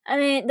I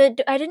mean,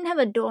 I didn't have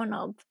a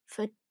doorknob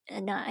for a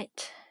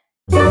night.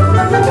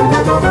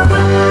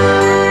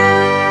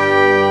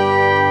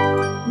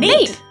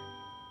 Neat!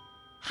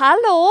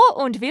 Hallo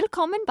und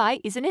willkommen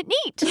bei Isn't It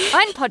Neat?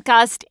 Ein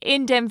Podcast,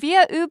 in dem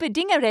wir über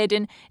Dinge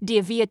reden,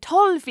 die wir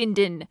toll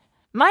finden.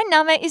 Mein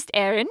Name ist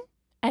Erin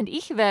und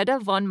ich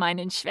werde von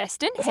meinen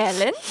Schwestern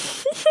Helen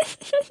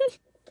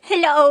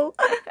Hello!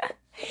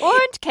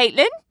 und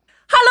Caitlin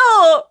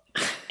Hallo!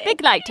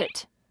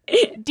 begleitet.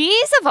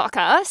 Diese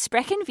Woche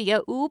sprechen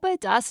wir über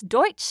das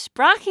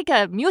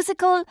deutschsprachige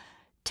Musical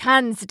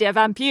Tanz der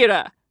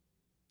Vampire.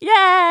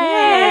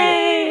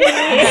 Yay!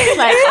 It's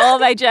like all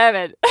my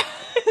German.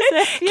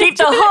 Keep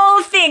the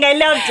whole thing. I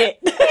loved it.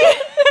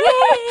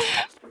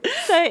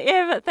 So,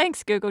 yeah,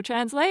 thanks Google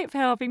Translate for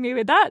helping me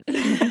with that.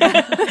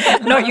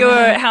 Not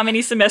your how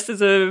many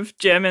semesters of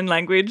German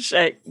language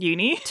at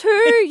uni? 2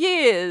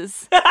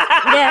 years.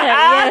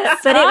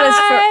 Yes, but it was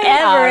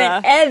forever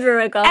and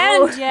ever ago.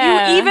 And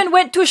you even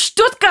went to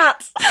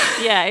Stuttgart.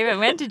 Yeah, I even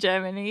went to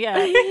Germany, yeah.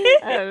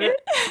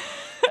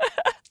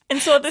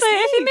 And saw this. So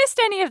if you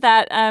missed any of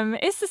that,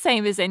 it's the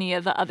same as any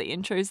of the other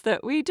intros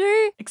that we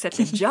do. Except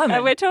in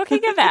German. We're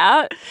talking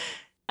about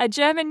a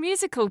German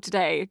musical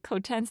today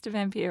called Tanz der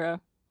Vampire,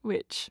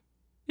 which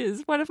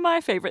is one of my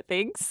favourite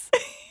things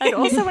and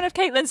also one of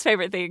Caitlin's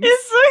favourite things.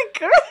 It's so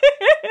good.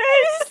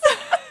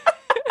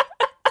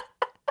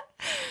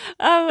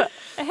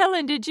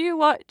 Helen, did you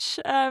watch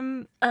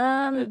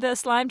the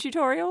slime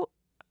tutorial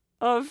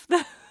of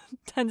the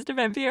Tanz der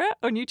Vampire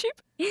on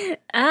YouTube?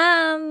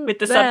 With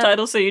the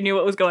subtitles so you knew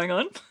what was going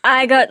on?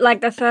 I got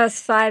like the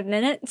first 5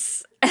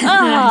 minutes.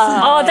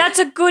 Oh, that's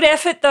a good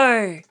effort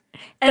though.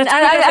 And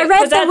I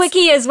read the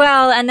wiki as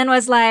well and then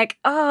was like,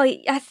 oh,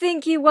 I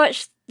think you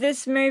watched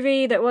this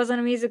movie that wasn't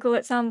a musical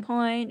at some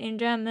point in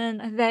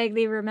German. I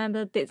vaguely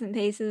remember bits and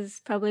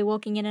pieces, probably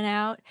walking in and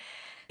out.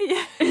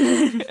 Yeah.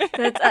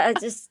 But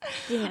just,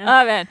 you know.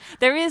 Oh man,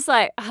 there is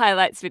like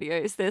highlights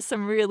videos. There's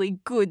some really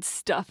good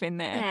stuff in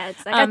there. Yeah,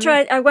 it's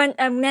like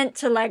I meant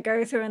to like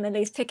go through and at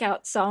least pick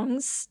out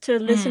songs to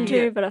listen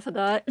to, but I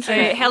forgot. So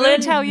Helen I'll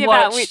tell you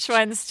about which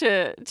ones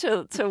to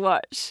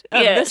watch.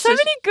 There's so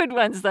many good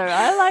ones though.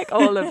 I like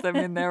all of them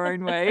in their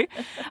own way.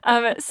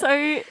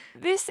 So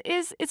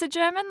it's a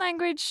German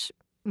language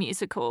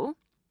musical,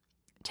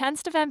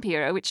 Tanz der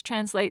Vampire, which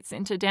translates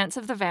into Dance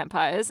of the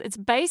Vampires. It's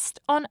based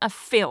on a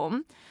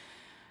film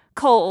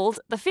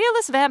called The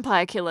Fearless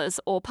Vampire Killers,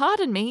 or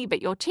Pardon Me,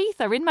 But Your Teeth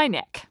Are in My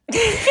Neck.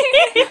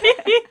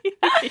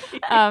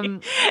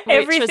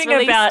 Everything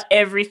about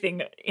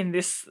everything in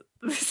this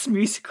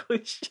musical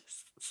is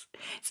just,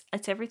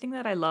 it's everything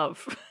that I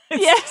love.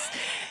 Yes.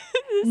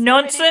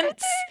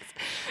 Nonsense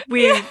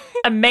with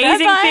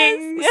amazing Vampires.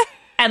 things.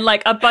 And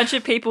like a bunch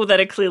of people that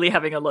are clearly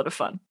having a lot of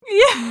fun.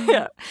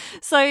 Yeah.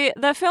 So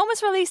the film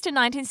was released in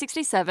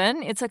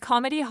 1967. It's a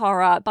comedy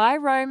horror by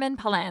Roman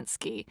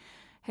Polanski,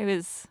 who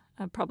is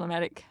a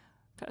problematic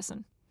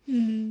person.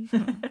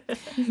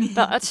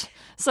 But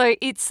so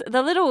it's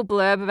the little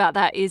blurb about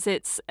that is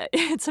it's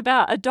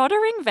about a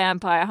doddering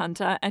vampire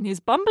hunter and his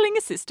bumbling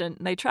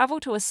assistant. They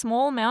travel to a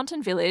small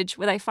mountain village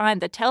where they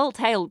find the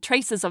telltale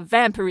traces of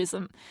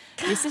vampirism.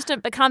 The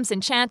assistant becomes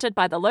enchanted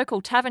by the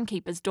local tavern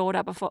keeper's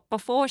daughter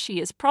before she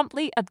is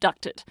promptly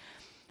abducted.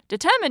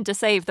 Determined to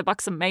save the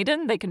buxom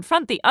maiden, they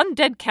confront the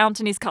undead count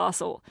in his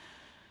castle.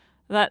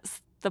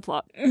 That's the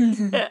plot.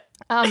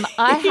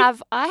 I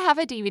have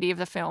a DVD of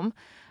the film.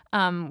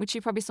 Which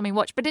you probably saw me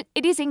watch, but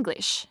it is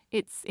English.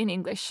 It's in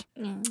English.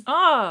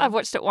 Oh. I've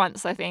watched it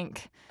once, I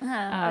think.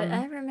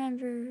 I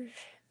remember,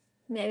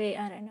 maybe,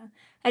 I don't know.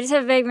 I just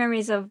have vague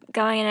memories of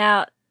going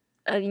out.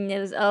 There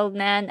was an old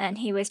man and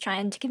he was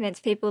trying to convince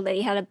people that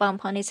he had a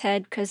bump on his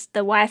head because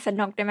the wife had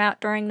knocked him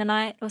out during the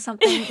night or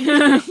something.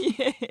 Yeah.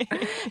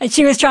 And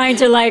she was trying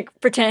to like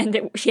pretend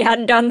that she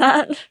hadn't done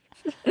that.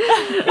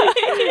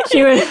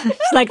 She was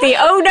like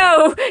oh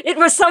no, it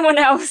was someone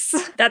else.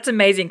 That's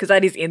amazing because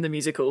that is in the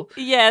musical.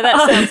 Yeah,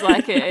 that sounds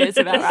like it is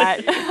about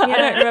right. I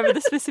don't remember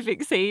the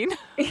specific scene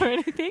or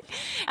anything.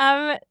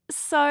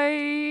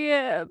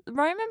 So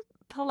Roman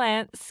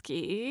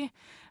Polanski,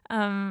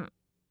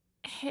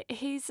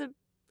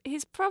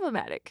 he's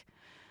problematic.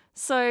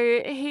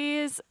 So he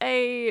is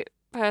a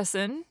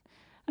person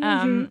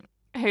who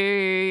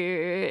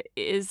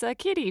is a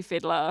kiddie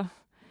fiddler.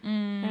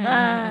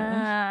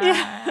 Yeah.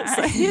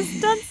 So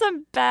he's done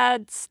some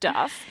bad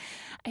stuff.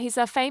 He's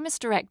a famous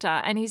director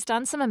and he's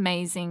done some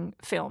amazing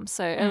films.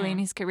 So early in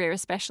his career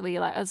especially,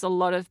 like there's a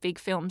lot of big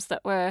films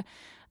that were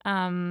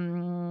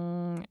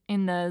in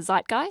the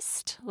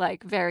zeitgeist,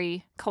 like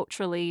very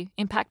culturally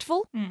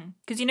impactful.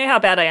 Because you know how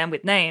bad I am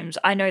with names.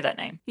 I know that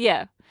name.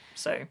 Yeah.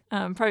 So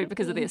probably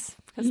because of this,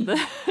 because of the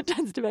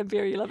Tanz der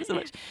Vampire, you love it so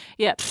much.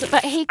 Yeah.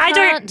 But he can't, I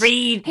don't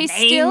read he's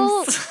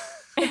names.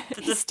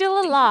 He's still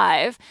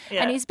alive,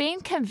 Yeah. and he's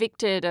been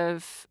convicted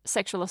of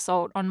sexual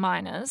assault on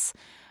minors,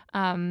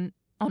 on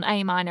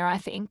A minor, I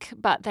think.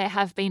 But there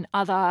have been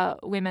other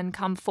women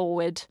come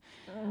forward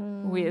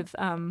with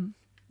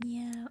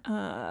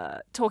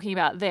talking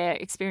about their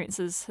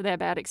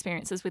bad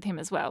experiences with him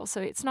as well.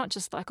 So it's not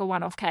just like a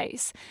one-off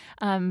case.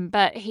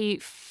 But he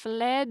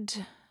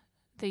fled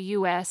the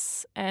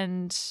US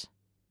and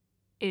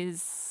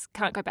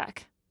can't go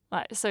back.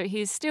 So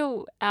he's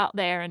still out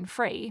there and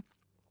free.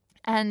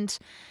 And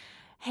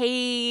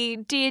he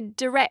did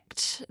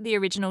direct the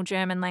original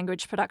German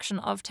language production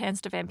of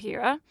Tanz der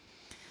Vampire.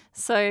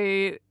 So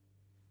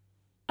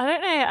I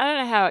don't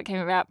know how it came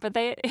about, but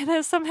they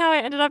somehow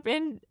ended up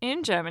in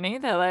Germany.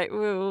 They're like,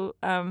 or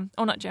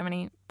not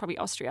Germany, probably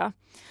Austria,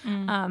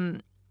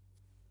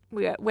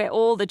 where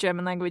all the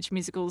German language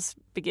musicals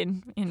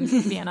begin in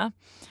Vienna.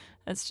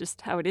 That's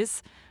just how it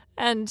is.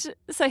 And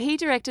so he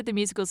directed the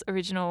musical's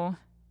original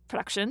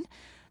production.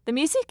 The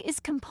music is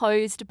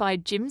composed by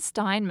Jim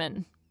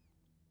Steinman.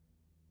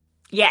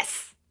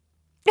 Yes.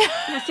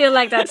 I feel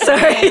like that's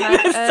Sorry,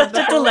 such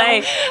a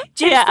delay.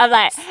 Yeah, I'm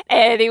like,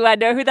 anyone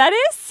know who that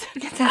is?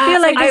 I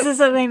feel like this is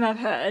something I've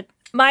heard.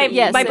 My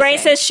brain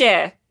says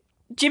Cher.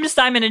 Jim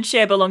Steinman and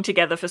Cher belong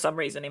together for some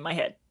reason in my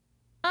head.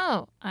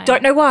 Oh.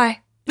 Don't know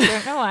why.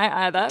 Don't know why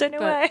either. Don't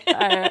know why.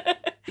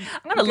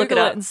 I'm going to look it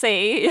Google up and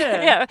see.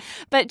 Yeah.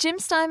 But Jim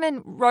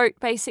Steinman wrote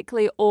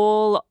basically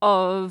all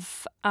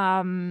of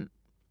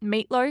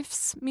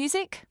Meatloaf's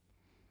music.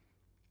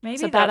 Maybe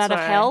so that's Bad Out of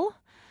why. Hell.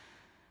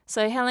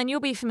 So, Helen, you'll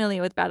be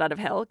familiar with Bad Out of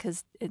Hell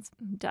because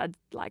Dad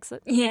likes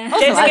it. Yeah.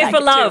 Dead I Ringer like for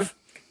it Love.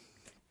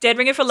 Dead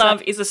Ringer for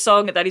Love is a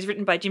song that is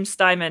written by Jim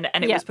Steinman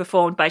and it was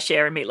performed by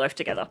Cher and Meatloaf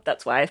together.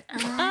 That's why.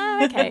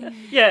 Oh, okay.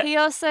 Yeah.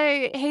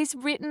 He's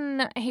written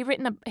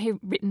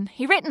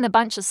a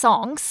bunch of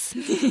songs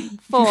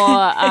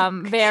for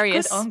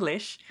various Good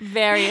English.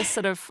 various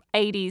sort of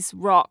 80s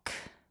rock.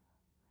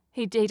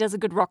 He does a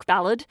good rock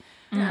ballad.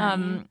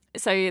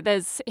 So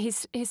there's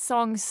his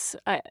songs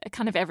are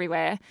kind of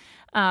everywhere.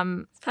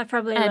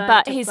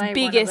 But his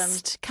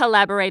biggest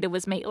collaborator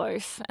was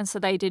Meatloaf, and so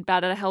they did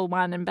Bad Out of Hell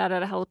 1 and Bad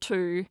Out of Hell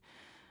 2.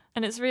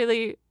 And it's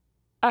really,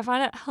 I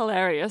find it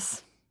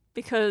hilarious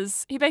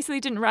because he basically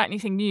didn't write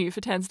anything new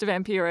for Tanz der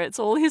Vampire. It's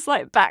all his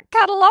back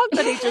catalogue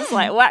that he just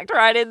whacked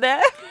right in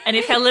there. And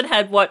if Helen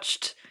had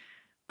watched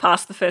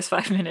past the first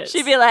 5 minutes,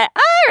 She'd be like,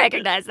 I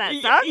recognise that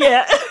song.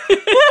 Yeah.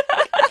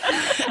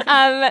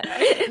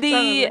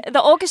 The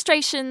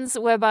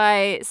orchestrations were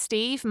by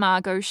Steve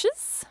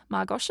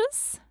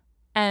Margoshes,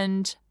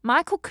 and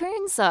Michael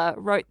Kunze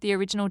wrote the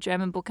original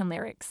German book and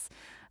lyrics.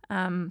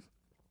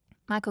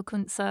 Michael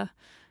Kunze,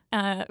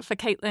 for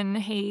Caitlin,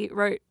 he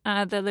wrote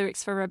the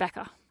lyrics for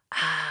Rebecca.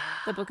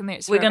 The book and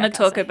lyrics for We're going to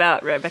Rebecca, talk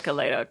about Rebecca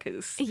later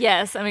because...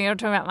 Yes, and we're going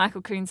to talk about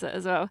Michael Kunze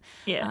as well.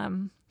 Yeah.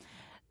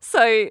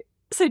 So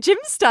Jim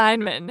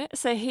Steinman,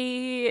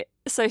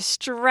 so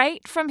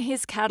straight from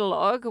his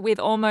catalogue with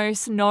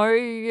almost no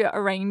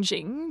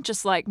arranging,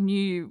 just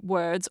new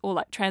words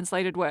or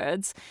translated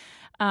words.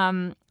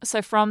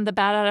 So from the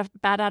Bad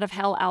Out of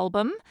Hell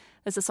album,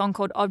 there's a song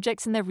called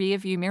Objects in the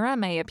Rearview Mirror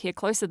May Appear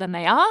Closer Than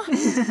They Are.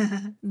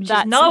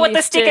 That's not what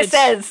the sticker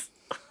says.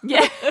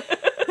 Yeah.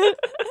 I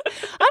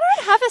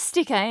don't have a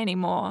sticker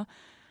anymore.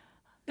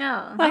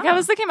 No. I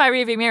was looking at my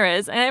rearview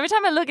mirrors, and every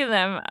time I look at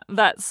them,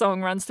 that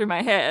song runs through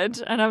my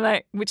head, and I'm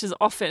like, which is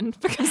often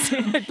because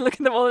I look at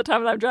them all the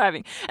time when I'm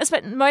driving.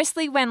 But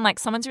mostly when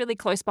someone's really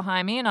close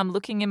behind me, and I'm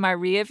looking in my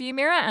rearview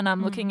mirror, and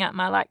I'm looking at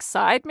my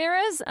side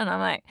mirrors, and I'm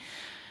like,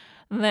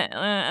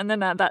 and then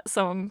that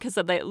song because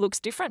it looks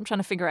different. I'm trying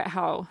to figure out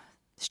how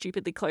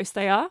stupidly close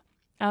they are,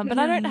 but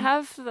I don't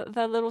have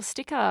the little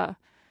sticker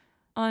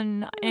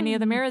on any of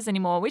the mirrors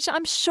anymore, which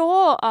I'm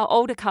sure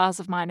older cars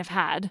of mine have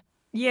had.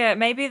 Yeah,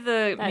 maybe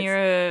the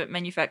mirror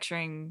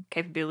manufacturing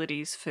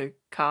capabilities for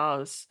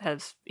cars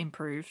have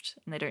improved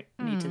and they don't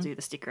need to do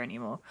the sticker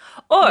anymore.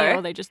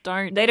 Or they just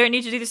don't. They don't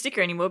need to do the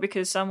sticker anymore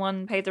because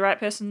someone paid the right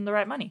person the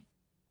right money.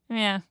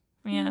 Yeah.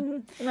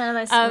 One of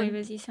those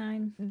waivers you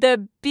sign.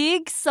 The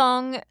big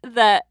song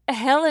that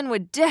Helen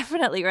would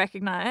definitely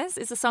recognise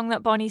is a song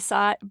that Bonnie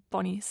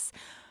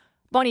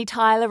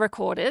Tyler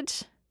recorded.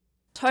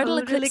 Total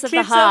Eclipse of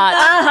the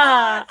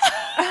Heart.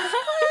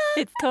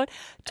 It's called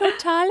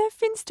Totale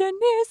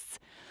Finsternis.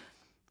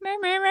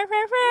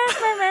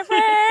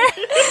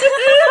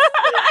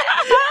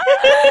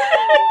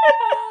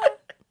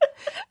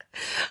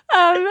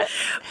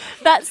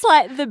 That's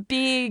the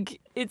big.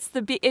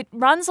 It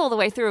runs all the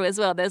way through as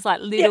well. There's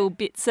little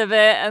bits of it,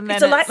 and then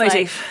it's a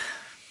leitmotif.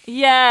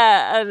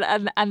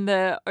 And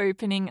the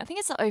opening. I think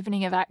it's the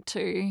opening of Act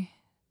 2.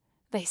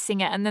 They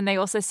sing it, and then they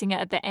also sing it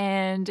at the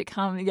end.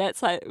 It's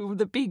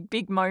the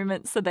big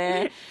moments are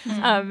there.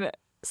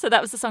 So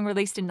that was the song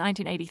released in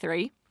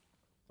 1983,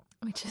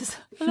 which is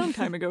a long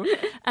time ago.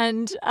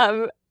 And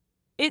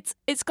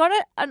it's got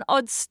an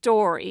odd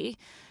story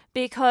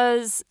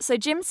because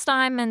Jim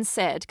Steinman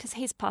said, because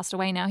he's passed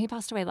away now. He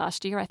passed away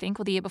last year, I think,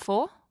 or the year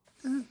before.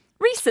 Yeah.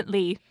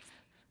 Recently.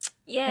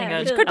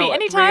 It could be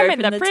any time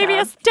in the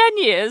previous 10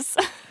 years.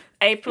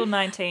 April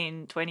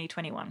 19,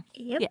 2021.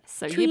 Yep. Yes,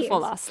 so 2 year before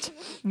years. last.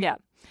 Yeah.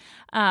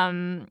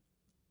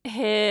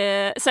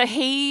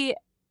 He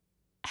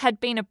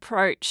had been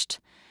approached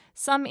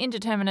some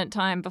indeterminate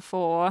time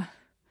before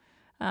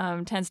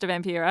Tanz der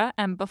Vampire,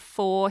 and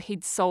before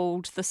he'd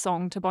sold the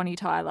song to Bonnie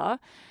Tyler,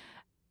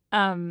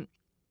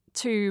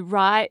 to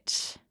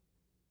write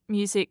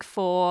music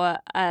for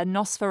a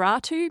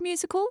Nosferatu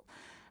musical.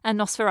 And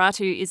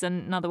Nosferatu is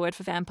another word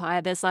for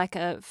vampire. There's like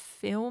a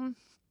film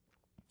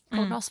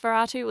called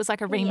Nosferatu. It was like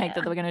a remake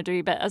that they were going to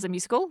do, but as a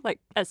musical, like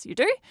as you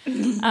do.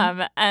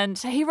 And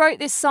so he wrote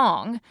this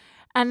song,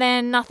 and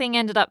then nothing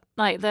ended up,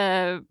 like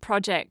the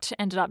project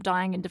ended up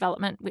dying in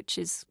development, which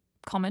is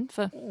common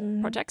for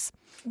projects.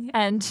 Yeah.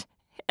 And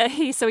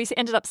he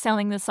ended up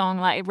selling the song,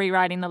 like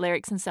rewriting the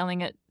lyrics and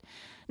selling it.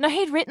 No,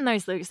 he'd written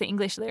those lyrics, the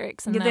English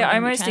lyrics. And they're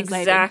almost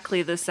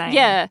exactly the same.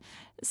 Yeah.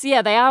 So,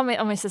 yeah, they are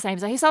almost the same.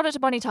 So he sold it to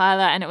Bonnie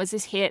Tyler and it was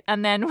this hit.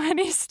 And then when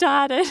he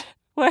started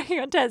working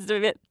on Tanz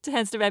der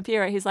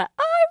Vampire, he's like,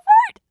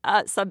 I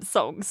wrote some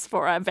songs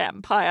for a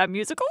vampire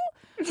musical.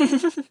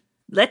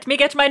 Let me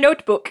get my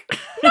notebook.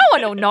 No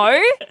one will know.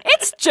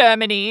 It's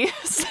Germany.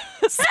 So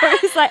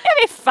he's like,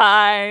 it'll be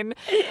fine.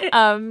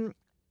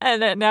 And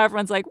then now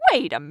everyone's like,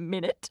 wait a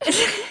minute.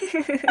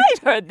 I've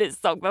heard this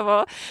song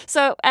before.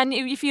 So, and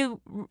if you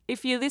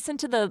listen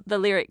to the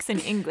lyrics in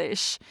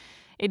English,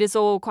 it is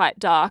all quite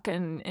dark.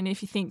 And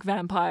if you think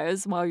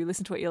vampires while you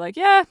listen to it, you're like,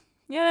 yeah,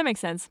 that makes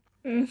sense.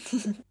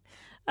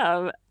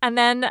 And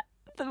then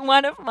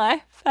one of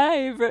my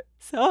favourite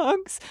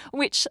songs,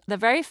 which the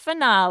very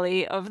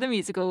finale of the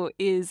musical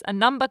is a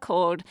number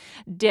called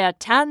Der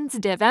Tanz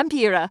der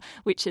Vampire,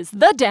 which is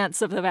the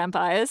dance of the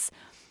vampires.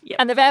 Yep.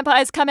 And the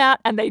vampires come out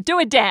and they do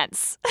a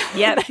dance.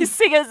 Yeah, they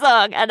sing a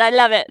song, and I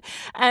love it.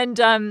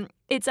 And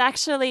it's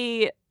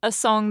actually a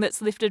song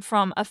that's lifted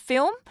from a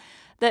film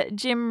that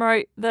Jim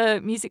wrote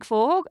the music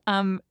for.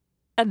 And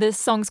the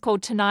song's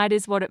called Tonight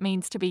Is What It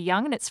Means to Be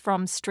Young, and it's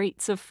from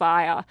Streets of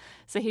Fire.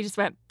 So he just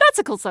went, that's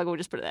a cool song, we'll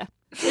just put it there.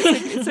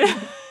 We'll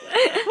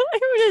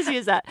just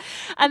use that.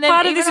 And then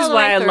part of this is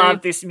why I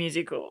love this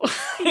musical.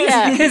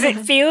 Yeah. Because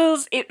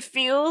it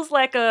feels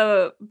like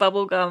a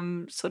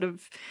bubblegum sort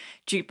of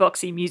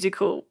jukeboxy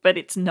musical, but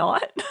it's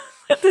not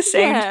at the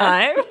same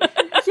time.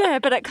 Yeah,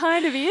 but it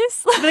kind of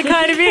is. It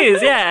kind of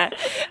is, yeah.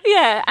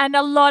 Yeah, and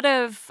a lot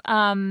of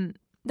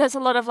there's a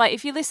lot of, like,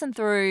 if you listen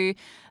through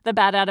the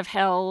Bat Out of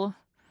Hell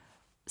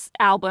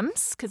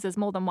albums, because there's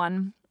more than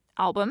one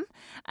album,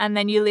 and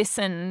then you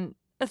listen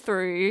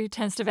through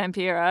Tanz der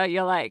Vampire,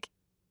 you're like,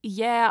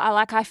 yeah,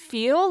 I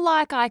feel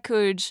like I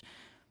could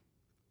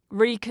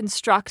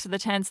reconstruct the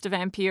Tanz der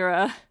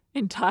Vampire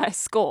entire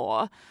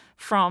score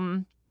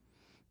from,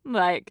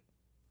 like,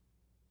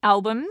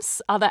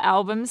 other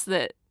albums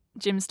that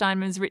Jim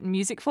Steinman's written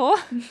music for.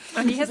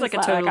 And he has like a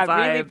total vibe.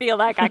 I really feel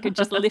like I could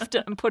just lift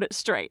it and put it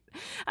straight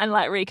and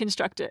like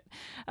reconstruct it.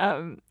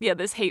 Yeah,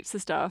 there's heaps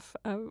of stuff,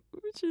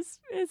 which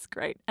is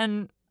great.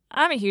 And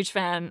I'm a huge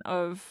fan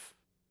of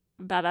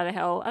Bat Out of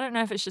Hell. I don't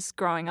know if it's just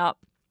growing up.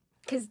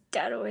 Because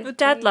Dad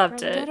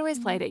loved it. Dad always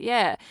played it,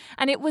 yeah.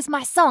 And it was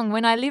my song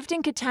when I lived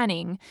in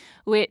Katanning,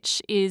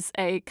 which is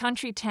a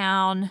country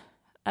town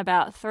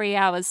about 3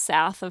 hours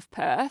south of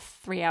Perth,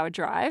 3-hour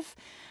drive.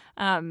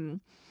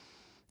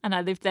 And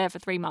I lived there for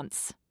 3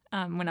 months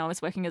when I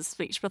was working as a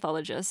speech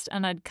pathologist.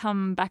 And I'd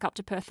come back up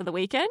to Perth for the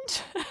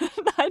weekend. And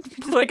I'd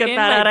put in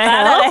Bat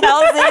Out of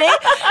Hell City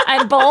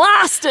and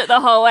blast it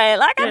the whole way.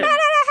 Like, a Bat Out of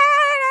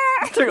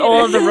Hell! Through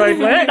all of the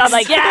roadworks. I'm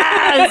like,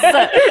 yes!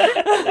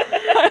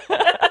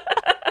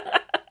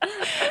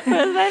 It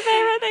was my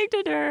favourite thing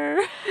to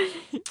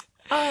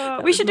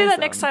do. We should do that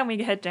next time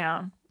we head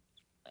down.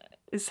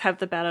 Is have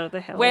the Bat Out of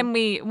the Hell. When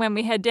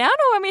we head down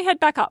or when we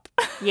head back up?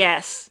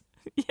 Yes.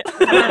 Yeah,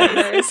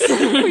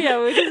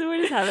 we'll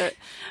just have it.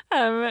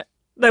 No,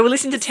 we'll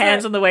listen to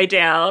Tanz on the way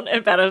down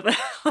and Bat Out of the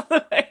Hell on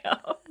the way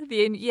up.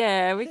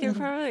 Yeah, we can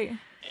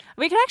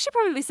actually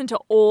probably listen to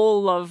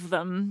all of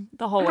them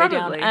the whole way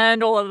down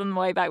and all of them the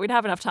way back. We'd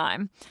have enough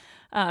time.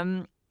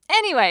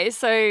 Anyway,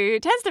 so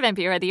Tanz der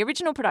Vampire, the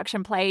original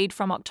production, played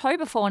from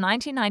October 4,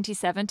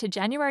 1997 to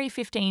January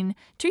 15,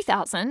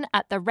 2000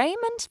 at the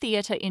Raymond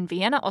Theatre in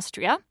Vienna,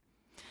 Austria.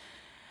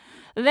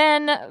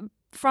 Then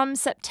from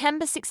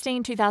September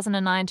 16,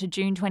 2009 to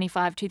June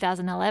 25,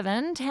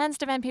 2011, Tanz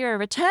der Vampire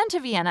returned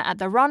to Vienna at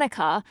the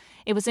Ronica.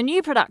 It was a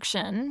new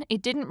production.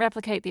 It didn't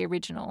replicate the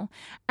original.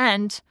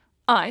 And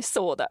I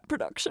saw that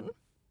production.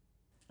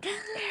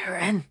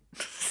 Erin,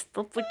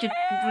 would you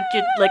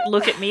like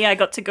look at me? I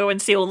got to go and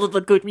see all of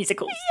the good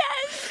musicals.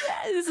 Yes,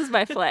 this is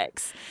my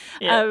flex.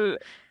 Yeah.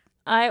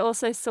 I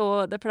also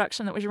saw the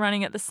production that was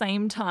running at the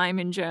same time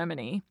in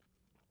Germany,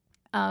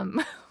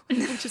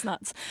 which is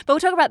nuts. But we'll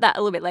talk about that a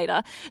little bit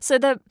later. So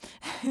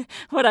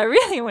what I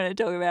really want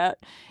to talk about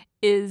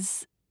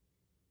is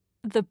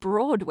the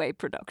Broadway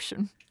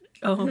production.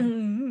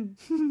 Oh.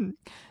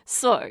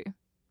 So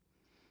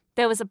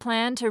there was a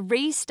plan to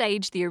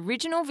restage the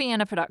original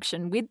Vienna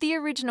production with the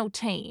original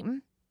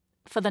team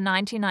for the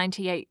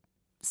 1998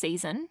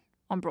 season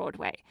on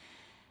Broadway.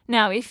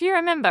 Now, if you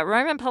remember,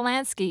 Roman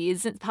Polanski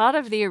is part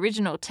of the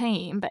original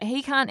team, but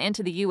he can't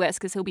enter the US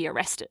because he'll be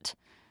arrested,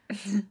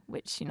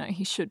 which,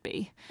 he should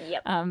be.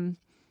 Yep.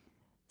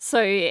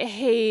 So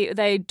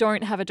they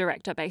don't have a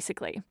director,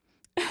 basically.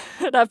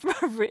 And I've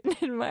written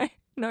in my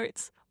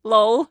notes,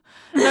 Lol.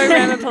 No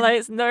Roman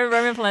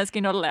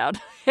Polanski not allowed.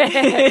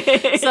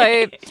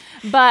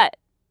 But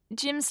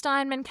Jim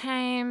Steinman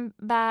came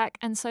back,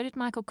 and so did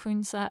Michael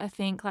Kunze, I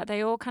think. Like,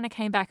 they all kind of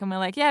came back and were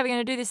like, yeah, we're going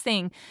to do this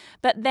thing.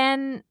 But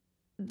then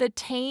the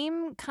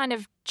team kind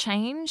of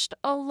changed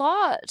a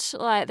lot.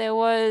 Like, it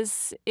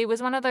was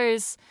one of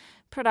those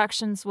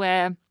productions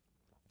where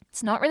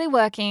it's not really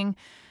working.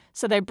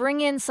 So they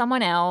bring in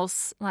someone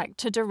else, like,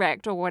 to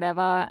direct or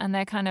whatever, and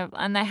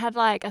they had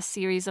like a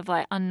series of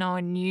like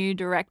unknown new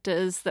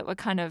directors that were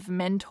kind of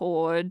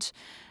mentored,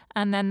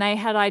 and then they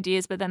had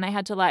ideas, but then they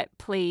had to like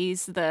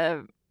please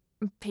the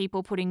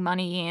people putting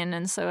money in,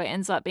 and so it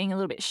ends up being a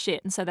little bit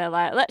shit. And so they're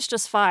like, let's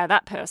just fire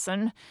that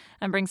person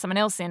and bring someone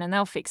else in, and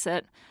they'll fix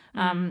it.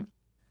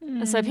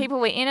 So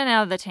people were in and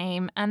out of the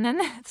team, and then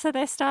so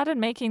they started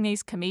making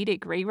these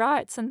comedic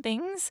rewrites and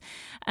things,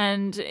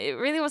 and it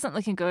really wasn't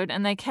looking good.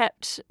 And they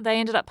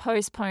ended up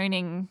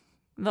postponing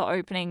the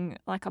opening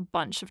like a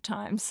bunch of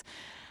times,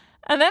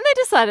 and then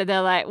they decided,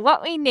 they're like,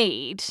 what we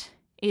need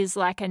is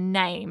like a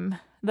name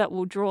that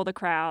will draw the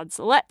crowds.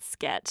 Let's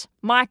get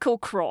Michael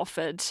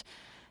Crawford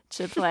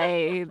to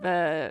play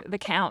the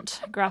Count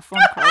Graf von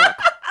Krolok.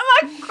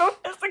 Michael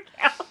Crawford is the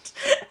Count.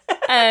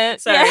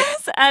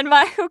 Yes, and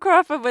Michael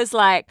Crawford was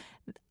like,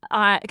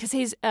 because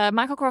he's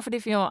Michael Crawford,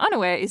 if you're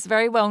unaware, is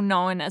very well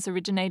known as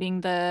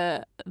originating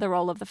the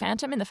role of the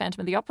Phantom in the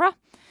Phantom of the Opera.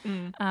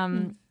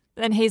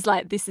 And he's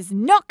like, this is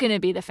not going to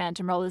be the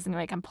Phantom role. This is going to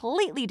be a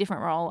completely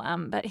different role.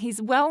 But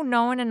he's well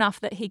known enough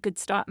that he could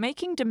start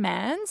making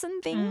demands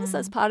and things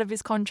as part of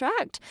his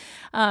contract.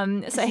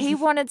 So he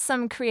wanted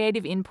some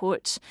creative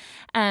input.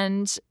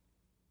 And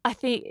I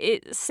think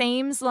it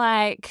seems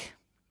like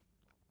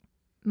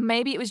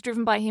maybe it was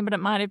driven by him, but it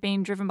might have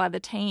been driven by the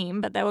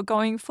team. But they were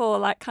going for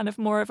like kind of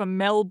more of a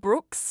Mel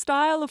Brooks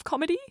style of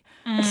comedy.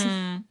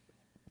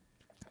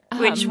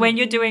 Which when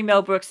you're doing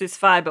Mel Brooks is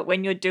fine, but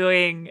when you're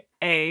doing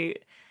a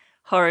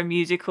horror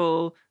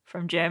musical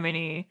from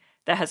Germany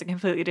that has a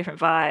completely different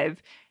vibe,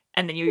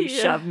 and then you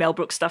shove Mel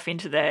Brooks stuff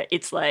into there,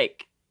 it's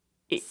like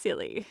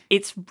silly.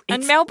 It's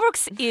and Mel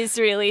Brooks is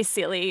really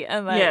silly,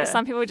 and like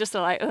some people just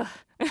are like, ugh.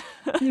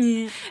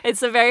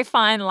 It's a very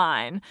fine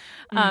line.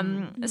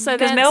 So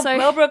then,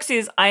 Mel Brooks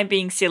is, I'm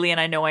being silly and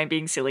I know I'm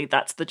being silly.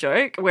 That's the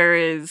joke.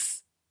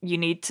 Whereas you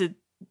need to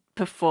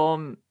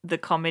perform the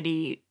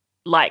comedy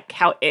like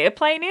how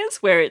Airplane is,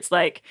 where it's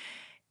like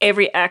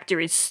every actor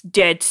is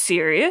dead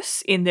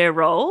serious in their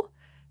role.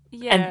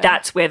 Yeah. And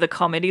that's where the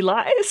comedy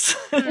lies.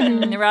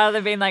 Rather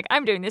than being like,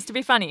 I'm doing this to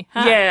be funny.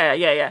 Huh?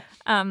 Yeah.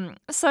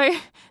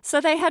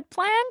 So they had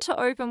planned to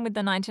open with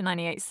the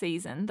 1998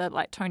 season, the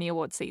like Tony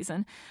Award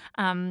season.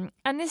 And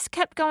this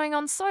kept going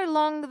on so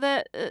long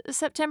that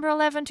September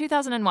 11,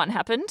 2001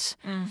 happened,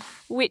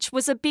 which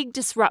was a big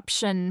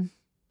disruption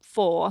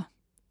for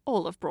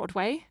all of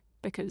Broadway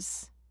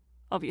because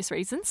obvious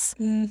reasons.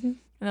 Mm-hmm. And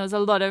there was a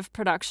lot of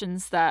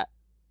productions that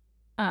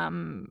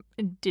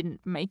didn't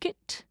make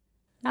it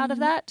out of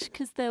that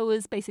because there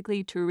was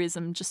basically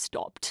tourism just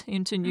stopped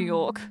into New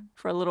York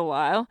for a little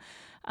while.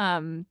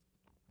 And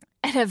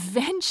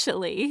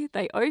eventually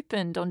they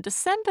opened on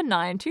December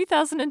 9,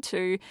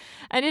 2002,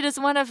 and it is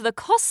one of the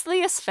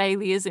costliest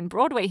failures in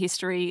Broadway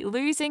history,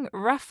 losing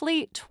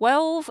roughly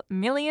 $12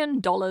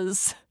 million.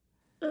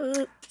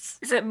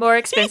 Is it more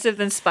expensive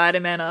than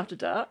Spider-Man After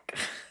Dark?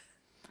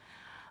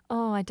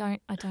 Oh, I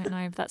don't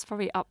know. That's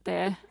probably up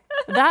there.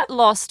 That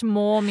lost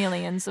more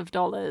millions of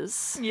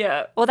dollars.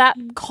 Yeah. Or that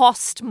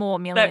cost more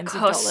millions of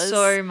dollars. That cost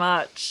so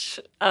much.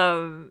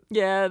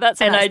 Yeah,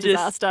 that's a nice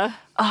disaster.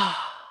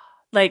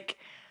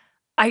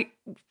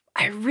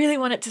 I really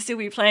want it to still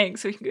be playing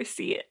so we can go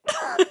see it.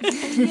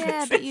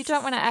 Yeah, but you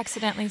don't want to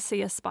accidentally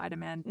see a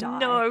Spider-Man die.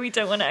 No, we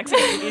don't want to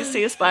accidentally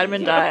see a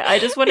Spider-Man die. I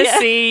just want to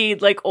see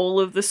like all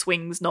of the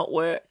swings not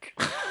work.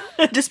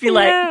 Just be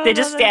like, they're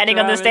just standing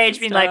on the stage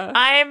being like,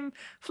 I'm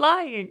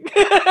flying.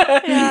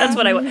 That's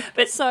what I want.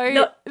 But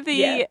so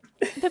the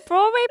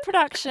Broadway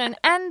production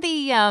and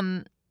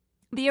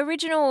the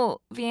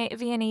original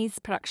Viennese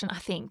production, I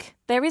think.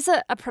 There is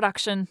a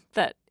production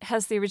that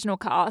has the original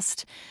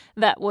cast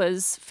that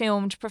was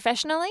filmed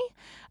professionally.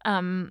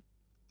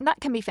 That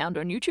can be found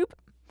on YouTube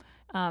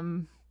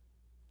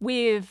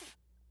with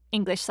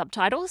English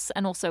subtitles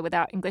and also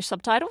without English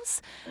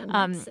subtitles.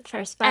 That's the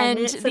first 5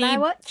 minutes that I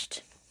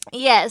watched.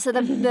 Yeah, so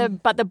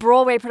but the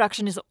Broadway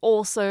production is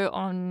also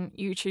on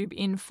YouTube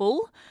in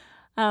full.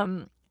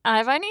 I've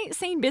only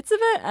seen bits of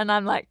it and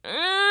I'm like,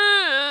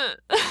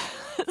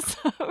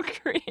 so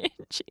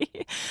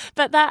cringy.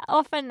 But that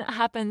often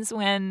happens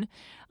when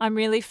I'm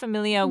really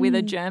familiar with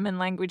a German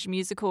language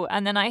musical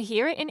and then I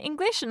hear it in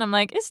English and I'm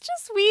like, it's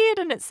just weird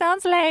and it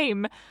sounds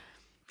lame.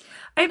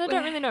 And I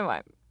don't really know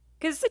why.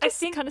 Because I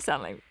think kind of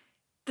sound lame.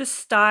 The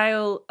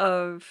style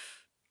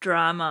of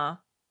drama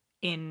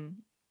in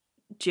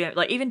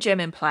even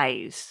German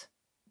plays,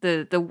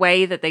 the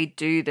way that they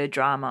do their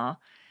drama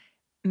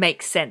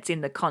makes sense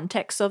in the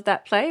context of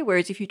that play,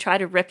 whereas if you try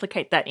to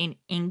replicate that in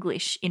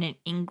English, in an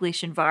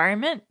English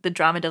environment, the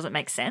drama doesn't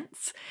make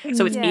sense.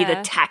 So it's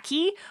either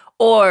tacky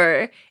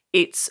or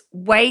it's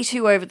way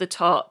too over the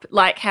top.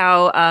 Like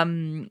how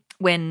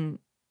when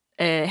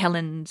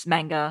Helen's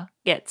manga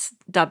gets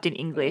dubbed in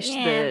English,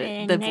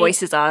 the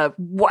voices are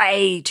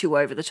way too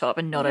over the top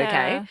and not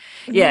okay.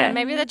 Yeah.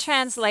 Maybe the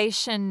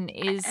translation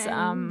is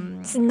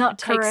it's not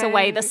takes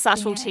away the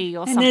subtlety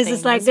or and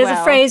something. There's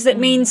a phrase that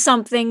means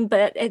something,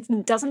 but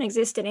it doesn't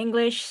exist in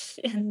English,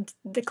 and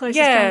the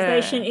closest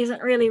translation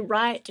isn't really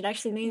right. It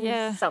actually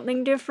means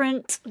something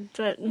different.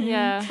 But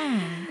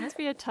must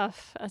be a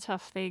tough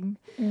thing.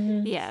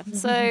 Yeah.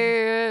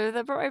 So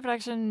the Broadway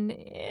production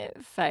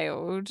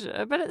failed,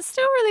 but it's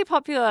still really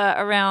popular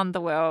around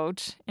the world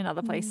in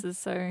other places.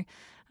 So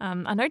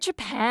I know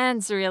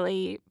Japan's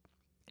really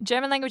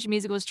German language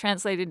musicals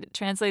translated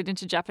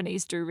into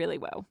Japanese do really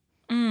well.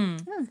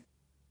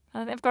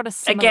 They've got a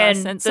similar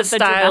sense the of the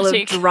style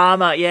dramatic. of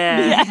drama.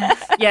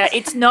 Yeah,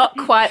 it's not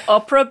quite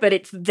opera, but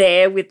it's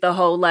there with the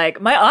whole like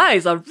my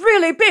eyes are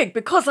really big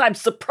because I'm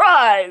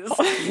surprised.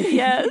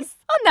 Yes.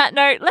 On that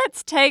note,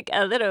 let's take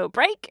a little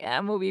break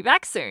and we'll be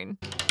back soon.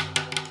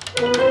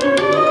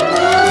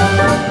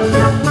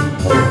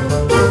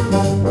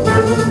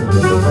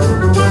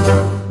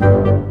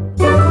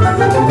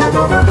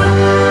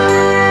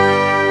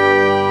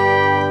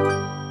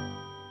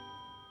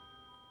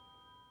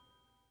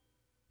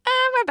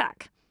 We're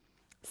back.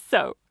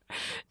 So,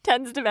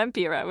 Tanz der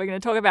Vampire. We're going to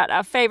talk about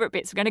our favourite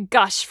bits. We're going to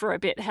gush for a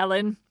bit,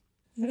 Helen.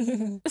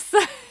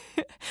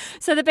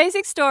 So the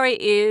basic story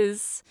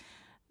is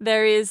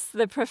there is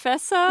the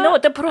professor. No,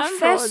 the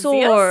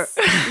professor.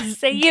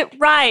 Say it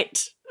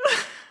right.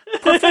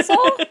 Professor?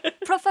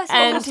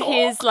 And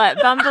his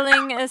like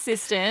bumbling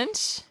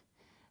assistant,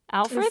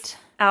 Alfred.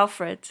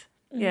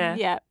 Yeah.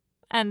 Yeah.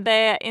 And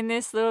they're in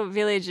this little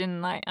village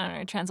in, like, I don't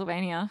know,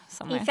 Transylvania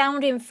somewhere. He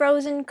found him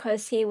frozen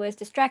because he was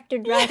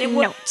distracted writing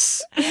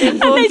notes. And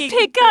they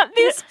pick up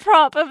this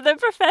prop of the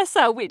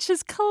professor, which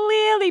is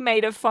clearly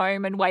made of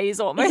foam and weighs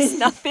almost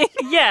nothing.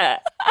 Yeah,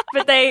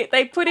 but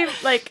they put him,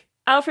 like,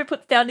 Alfred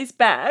puts down his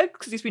bag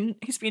because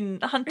he's been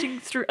hunting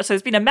through. So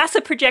there's been a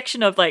massive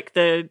projection of like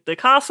the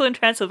castle in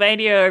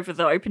Transylvania over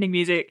the opening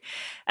music,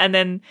 and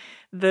then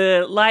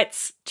the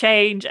lights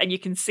change and you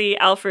can see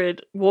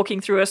Alfred walking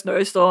through a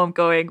snowstorm,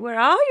 going, "Where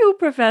are you,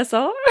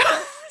 Professor?"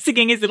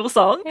 singing his little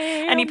song,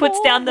 and he puts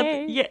down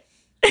he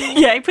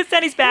puts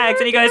down his bags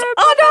and he goes,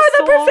 "Oh no,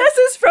 the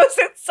professor's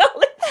frozen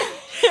solid."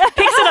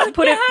 Picks it up,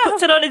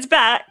 puts it on his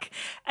back,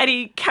 and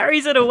he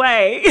carries it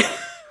away.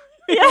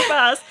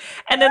 Fast.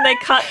 And then they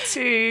cut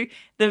to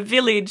the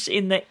village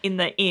in the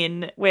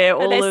inn where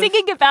all they're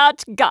singing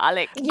about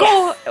garlic.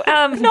 How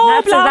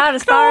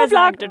does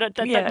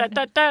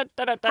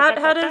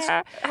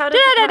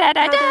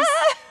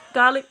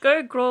garlic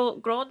go?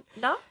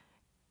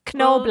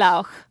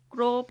 Knoblauch.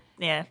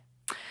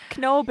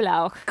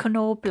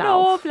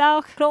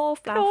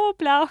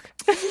 Knoblauch.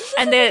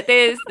 And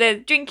they're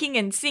drinking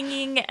and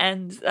singing,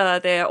 and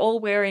they're all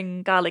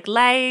wearing garlic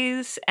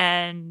leis,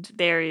 and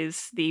there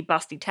is the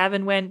busty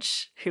tavern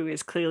wench who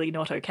is clearly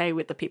not okay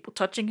with the people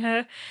touching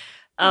her.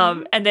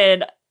 And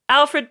then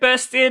Alfred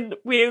bursts in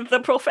with the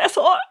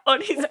professor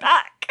on his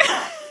back.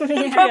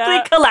 He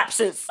promptly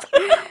collapses.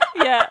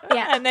 Yeah.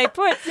 And they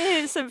put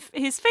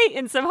his feet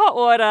in some hot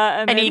water,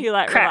 and then he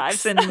like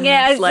cracks revives. and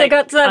they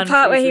got to that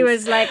part where he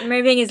was like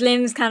moving his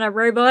limbs, kind of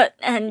robot,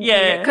 and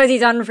because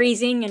he's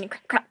unfreezing, and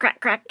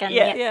crack, and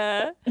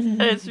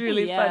and it's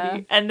really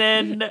funny. And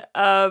then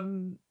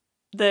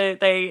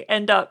they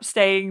end up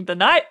staying the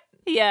night.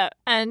 Yeah,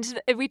 and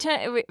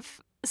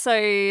so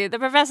the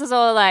professors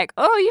all like,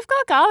 "Oh, you've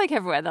got garlic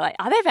everywhere." They're like,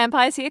 "Are there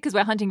vampires here? Because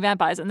we're hunting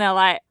vampires." And they're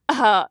like,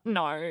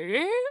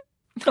 "No."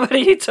 What are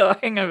you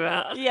talking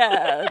about?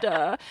 Yeah,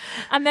 duh.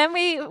 And then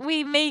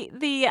we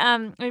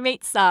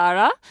meet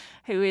Sarah,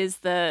 who is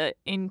the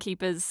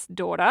innkeeper's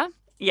daughter.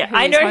 Yeah,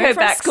 I know her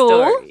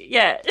backstory.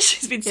 Yeah,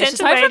 she's been sent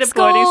away to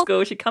boarding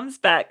school. She comes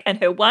back, and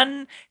her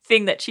one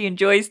thing that she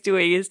enjoys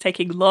doing is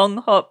taking long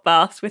hot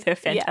baths with her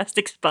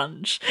fantastic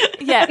sponge.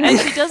 Yeah, and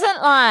she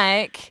doesn't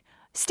like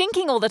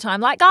stinking all the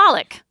time like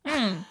garlic.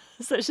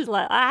 So she's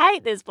like, "I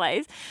hate this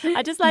place.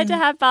 I just like to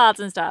have baths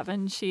and stuff."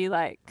 And she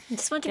like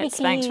just want to gets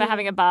be spanked for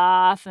having a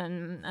bath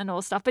and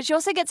all stuff. But she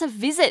also gets a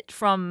visit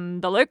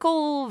from the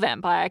local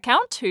vampire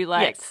count who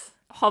like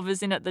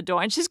hovers in at the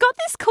door. And she's got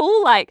this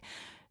cool like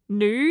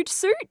nude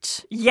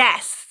suit.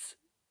 Yes.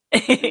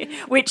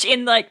 Which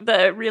in like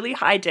the really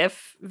high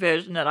def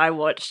version that I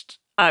watched,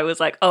 I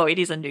was like, oh, it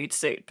is a nude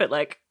suit. But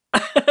like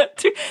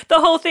the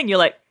whole thing, you're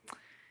like,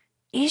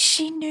 is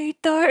she nude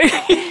though?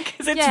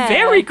 Because it's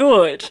very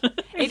good.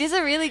 It is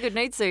a really good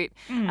nude suit.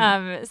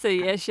 So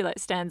yeah, she like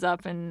stands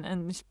up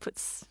and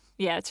puts.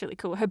 Yeah, it's really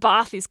cool. Her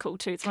bath is cool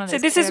too. It's one of those.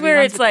 So this is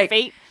where it's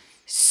like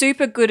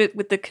super good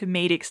with the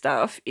comedic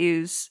stuff.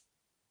 Is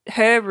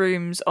her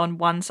room's on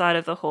one side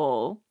of the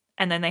hall,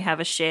 and then they have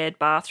a shared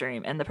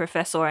bathroom, and the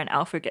professor and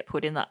Alfred get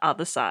put in the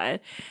other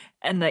side.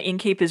 And the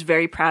innkeeper's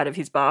very proud of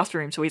his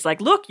bathroom, so he's like,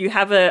 "Look, you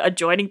have a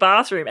adjoining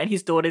bathroom," and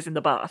his daughter's in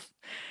the bath.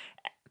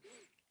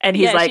 And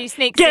he's like,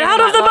 "Get out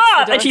of the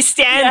bath!" And she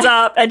stands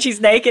up and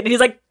she's naked. And he's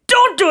like,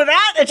 "Don't do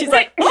that!" And she's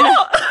like,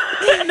 "Oh!"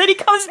 And then he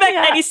comes back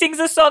and he sings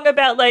a song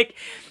about like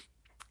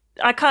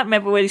I can't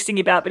remember what he's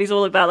singing about, but he's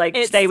all about like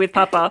stay with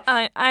Papa.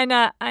 I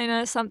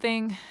know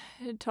something.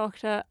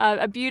 Talked to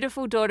a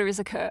beautiful daughter is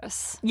a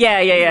curse. Yeah.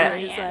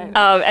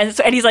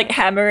 And he's like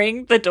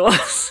hammering the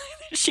doors.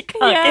 She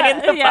can't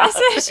get in the bath.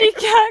 So she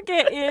can't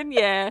get in.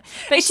 Yeah,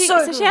 but she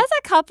has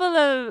a couple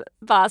of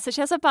baths. So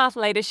she has a bath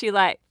later. She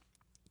like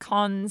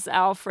cons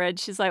Alfred.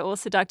 She's like all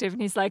seductive,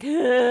 and he's like,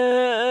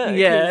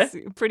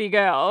 pretty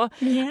girl.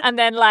 Yeah. And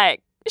then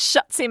like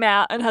shuts him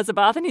out and has a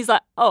bath, and he's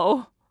like,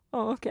 oh,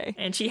 okay.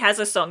 And she has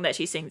a song that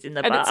she sings in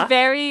the bar. And it's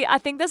very, I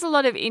think there's a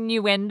lot of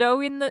innuendo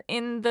in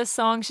the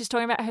song. She's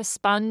talking about her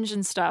sponge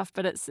and stuff,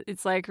 but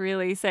it's like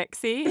really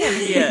sexy. And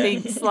he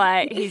thinks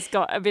like he's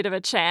got a bit of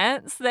a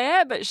chance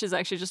there, but she's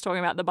actually just talking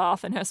about the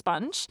bath and her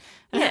sponge.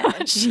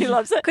 Yeah. She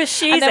loves it. Because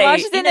she's and then while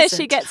she's in there,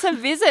 she gets a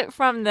visit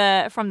from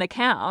the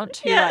count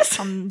who like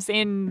comes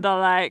in the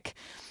like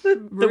the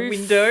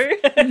window.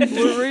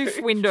 Roof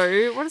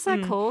window. What is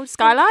that called?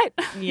 Skylight?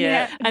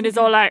 Yeah. And is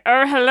all like,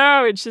 oh,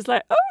 hello. And she's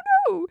like, oh,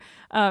 no.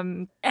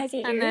 As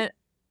you do.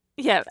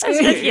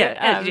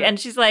 And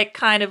she's like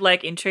kind of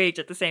like intrigued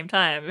at the same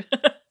time.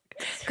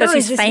 Because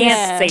he's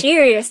fancy.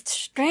 Mysterious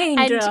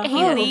stranger. And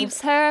he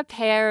leaves her a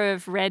pair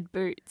of red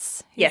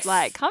boots. He's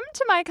like, come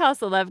to my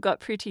castle. I've got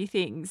pretty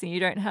things and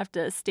you don't have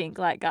to stink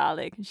like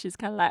garlic. And she's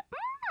kind of like,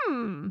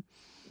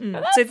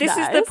 Well, so this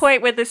is the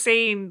point where the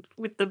scene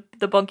with the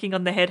bonking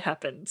on the head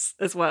happens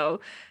as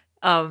well.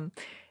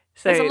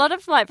 So there's a lot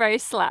of like very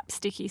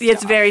slapsticky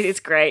stuff. It's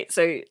great.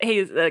 So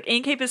the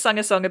innkeeper sung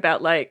a song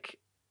about like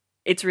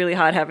it's really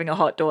hard having a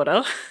hot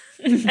daughter,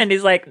 and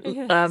he's like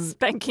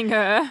spanking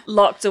her,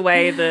 locked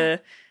away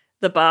the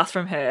bath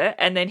from her,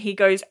 and then he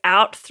goes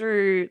out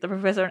through the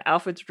Professor and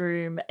Alfred's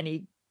room, and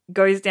he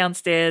goes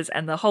downstairs,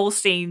 and the whole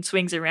scene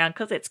swings around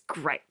because it's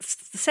great.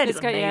 The set is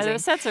amazing. Yeah, the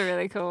sets are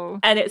really cool.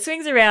 And it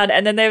swings around,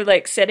 and then they're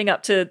like setting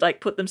up to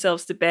like put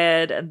themselves to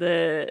bed,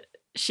 and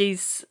she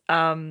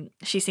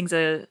sings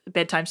a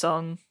bedtime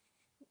song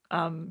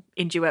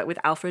in duet with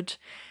Alfred.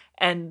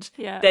 And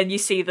then you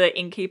see the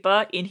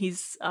innkeeper in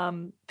his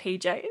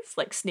PJs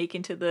like sneak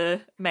into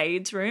the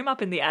maid's room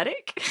up in the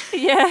attic.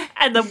 Yeah.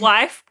 And the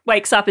wife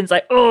wakes up and is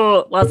like,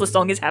 oh, whilst the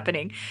song is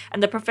happening.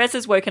 And the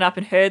professor's woken up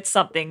and heard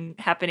something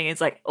happening and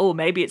is like, oh,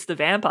 maybe it's the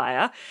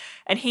vampire.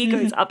 And he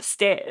goes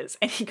upstairs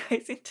and he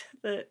goes into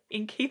the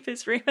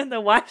innkeeper's room and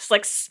the wife's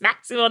like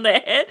smacks him on the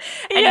head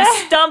and he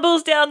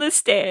stumbles down the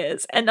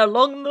stairs and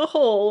along the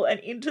hall and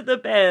into the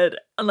bed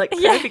and like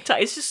perfect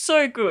time. It's just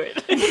so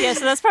good. Yeah,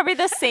 so that's probably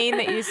the scene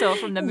that you saw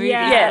from the movie,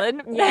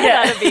 Ellen. Yeah.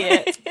 That'll be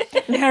it.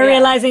 Her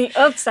realising,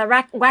 oops, I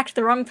whacked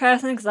the wrong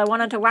person because I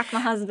wanted to whack my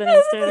husband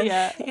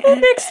instead. The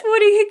next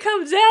morning he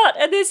comes out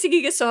and they're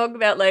singing a song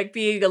about like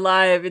being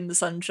alive in the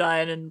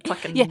sunshine and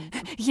plucking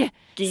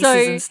geese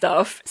and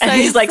stuff. And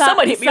he's like,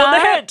 someone hit me on the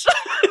head.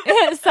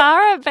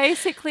 Sarah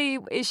basically,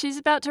 she's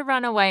about to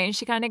run away and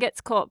she kind of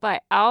gets caught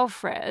by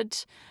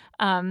Alfred.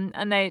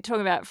 And they talk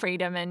about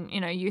freedom and,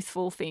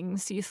 youthful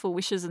things, youthful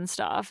wishes and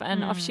stuff.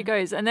 And off she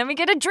goes. And then we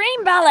get a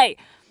dream ballet.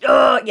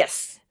 Oh,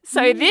 yes.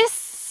 So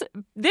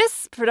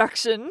this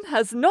production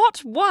has not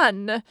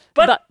one,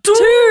 but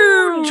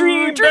two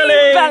dream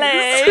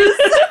ballets.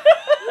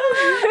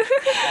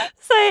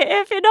 So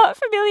if you're not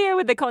familiar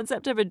with the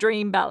concept of a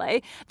dream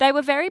ballet, they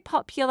were very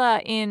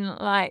popular in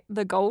like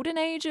the golden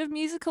age of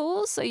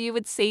musicals. So you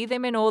would see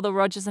them in all the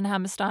Rodgers and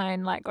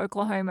Hammerstein, like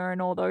Oklahoma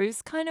and all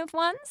those kind of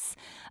ones.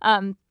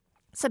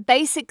 So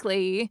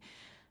basically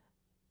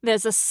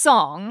there's a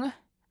song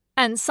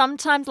and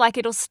sometimes like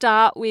it'll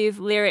start with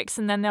lyrics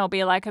and then there'll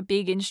be like a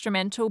big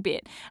instrumental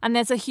bit and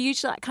there's a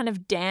huge like kind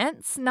of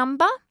dance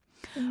number.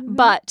 Mm-hmm.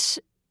 But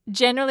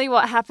generally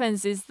what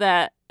happens is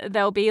that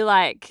there'll be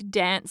like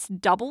dance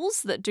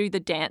doubles that do the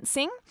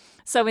dancing.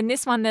 So in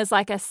this one there's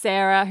like a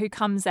Sarah who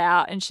comes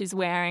out and she's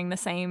wearing the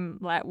same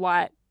like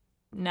white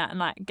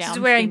like gown. She's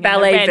wearing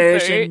ballet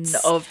version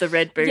of the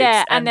red boots.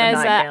 Yeah, and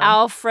there's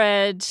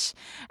Alfred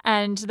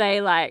and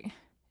they like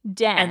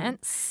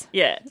dance.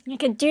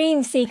 Like a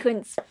dream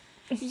sequence.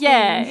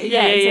 Yeah.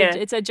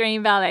 It's a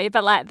dream ballet,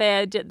 but like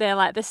they're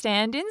like the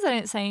stand-ins. I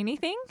don't say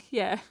anything.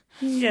 Yeah.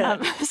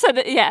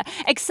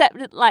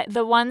 Except like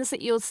the ones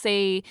that you'll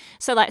see.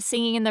 So like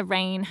Singing in the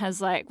Rain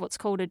has like what's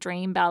called a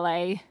dream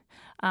ballet.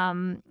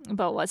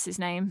 But what's his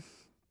name?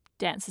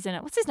 Dances in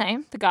it. What's his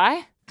name? The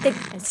guy.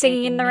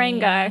 Singing in the Rain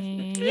guy.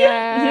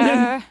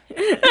 Yeah.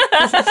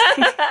 I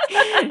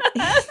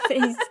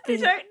don't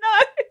know.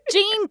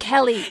 Gene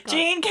Kelly.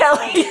 Gene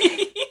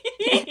Kelly.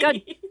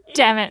 God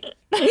damn it.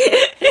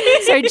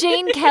 So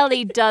Gene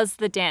Kelly does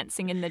the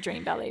dancing in the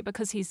dream ballet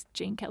because he's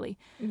Gene Kelly.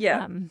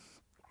 Yeah.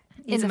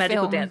 He's a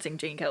magical dancing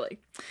Gene Kelly.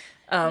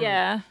 But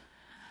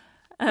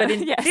so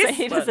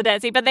he does the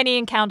dancing, but then he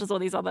encounters all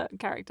these other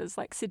characters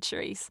like Sid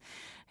Charisse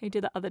who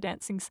do the other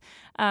dancings.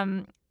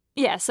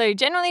 So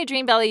generally a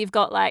dream ballet, you've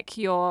got like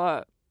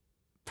your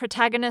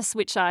protagonists,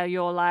 which are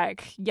your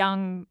like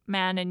young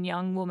man and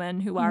young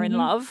woman who are in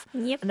love.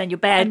 Yep. And then your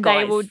bad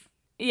guys.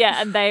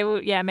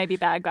 Maybe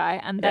bad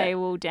guy, and they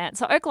will dance.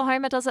 So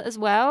Oklahoma does it as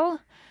well.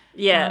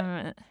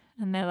 Yeah.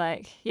 And they're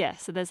like,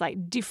 so there's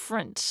like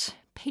different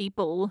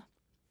people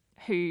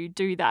who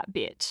do that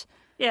bit.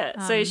 Yeah,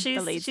 so The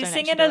she's leads don't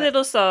singing actually a do it.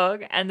 little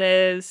song, and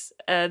there's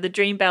the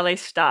dream ballet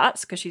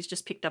starts because she's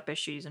just picked up her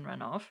shoes and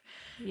run off,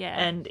 Yeah.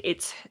 and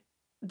it's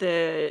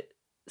the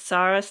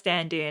Sarah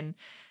stand-in,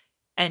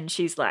 and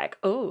she's like,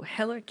 "Oh,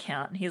 hello,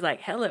 Count." And he's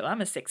like, "Hello,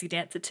 I'm a sexy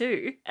dancer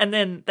too." And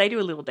then they do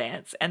a little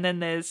dance, and then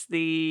there's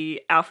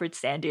the Alfred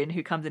stand-in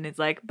who comes in and is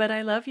like, "But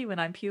I love you and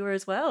I'm pure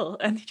as well."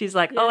 And she's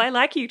like, "Oh, Yeah. I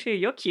like you too.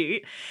 You're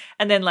cute."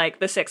 And then like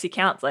the sexy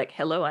Count's like,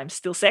 "Hello, I'm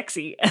still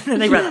sexy." And then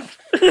they run off.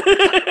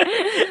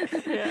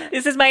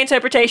 This is my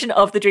interpretation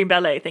of the dream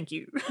ballet. Thank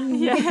you.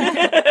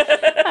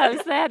 Yeah.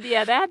 So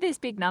they had this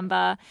big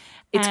number.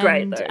 It's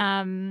great,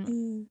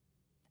 though.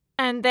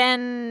 And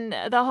then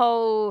the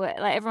whole,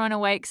 like, everyone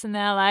awakes and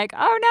they're like,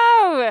 "Oh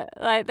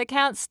no, like the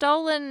Count's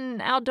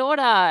stolen our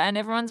daughter," and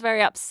everyone's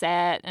very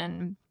upset.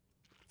 And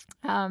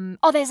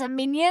there's a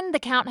minion. The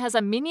Count has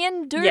a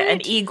minion dude. Yeah,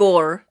 and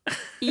Igor.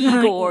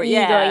 Igor,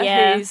 yeah,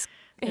 yeah.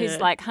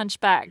 who's like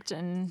hunchbacked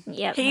and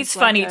Yep. He's That's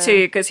like funny a-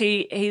 too because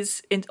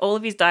he's in all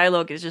of his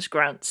dialogue is just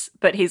grunts,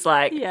 but he's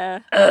like, yeah.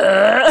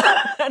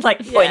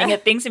 like pointing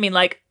at things. I mean,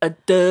 like,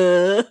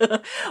 duh.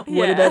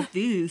 What Yeah. about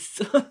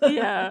this?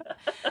 Yeah.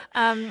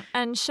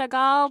 And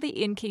Chagall, the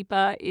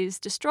innkeeper, is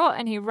distraught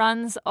and he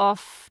runs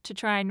off to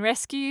try and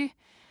rescue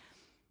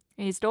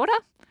his daughter.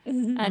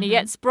 And he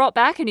gets brought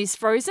back and he's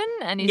frozen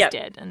and he's Yep.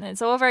 dead. And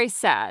it's all very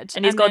sad.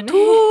 And he's then- got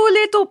 2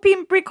 little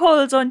pinprick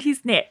holes on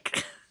his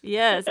neck.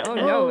 Yes. Oh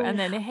no. And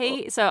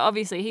then so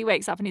obviously he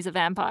wakes up and he's a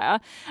vampire.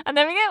 And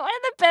then we get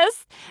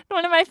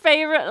one of my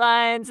favorite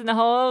lines in the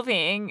whole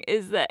thing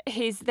is that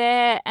he's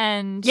there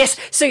and Yes,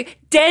 so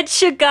dead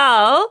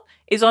Chagall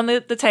is on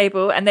the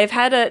table, and they've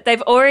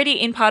already,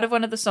 in part of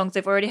one of the songs,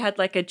 they've already had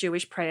like a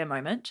Jewish prayer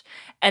moment.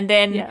 And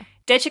then Yeah.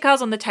 dead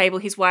Chagall's on the table,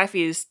 his wife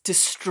is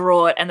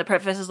distraught, and the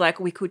professor's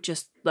like, "We could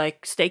just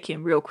like stake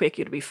him real quick,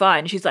 it'll be fine."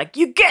 And she's like,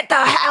 "You get the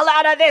hell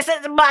out of this,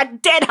 it's my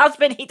dead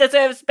husband, he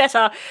deserves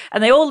better."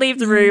 And they all leave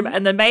the room,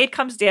 and the maid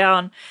comes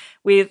down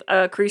with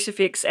a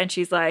crucifix, and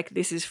she's like,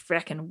 "This is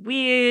fracking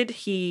weird.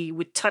 He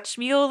would touch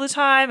me all the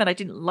time, and I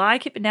didn't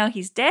like it, but now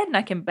he's dead, and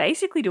I can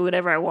basically do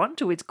whatever I want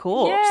to his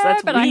corpse. Yeah,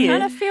 That's but weird." I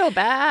kind of feel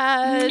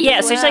bad.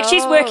 Yeah, so it's like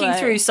she's working like-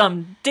 through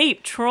some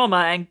deep trauma,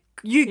 and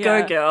you go,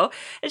 Yeah. girl.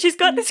 And she's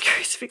got this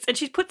crucifix, and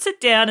she puts it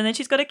down, and then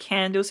she's got a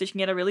candle so she can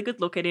get a really good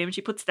look at him.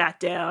 She puts that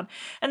down,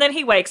 and then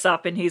he wakes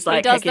up, and he's like,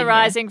 he does hecking the her.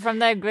 rising from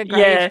the grave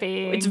Yeah,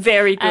 thing. it's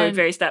very good, And-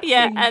 very slapstick.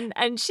 Yeah,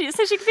 and she picks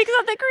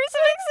up the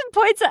crucifix and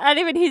points it at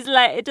him, and he's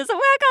like, "It doesn't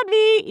work on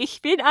me.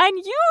 Ich bin ein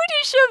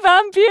jüdischer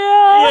Vampir."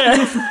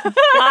 Yeah.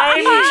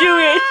 I'm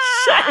Jewish.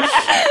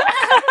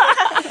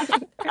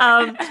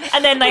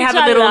 And then they have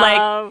a little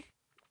like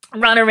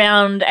run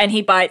around, and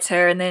he bites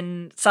her, and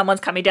then someone's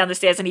coming down the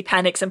stairs, and he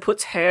panics and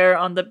puts her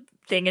on the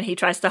thing, and he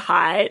tries to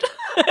hide.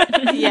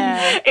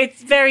 Yeah.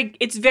 It's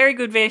very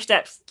good, very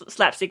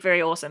slapstick,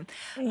 very awesome.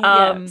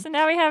 Yeah. So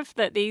now we have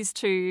these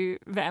two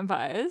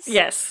vampires.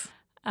 Yes.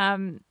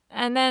 And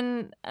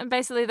then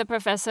basically the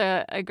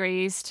professor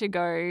agrees to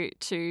go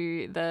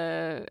to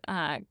the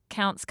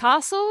Count's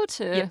castle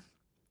to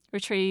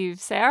retrieve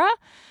Sarah,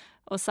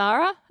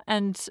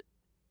 and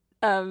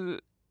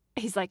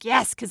he's like,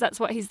 yes, because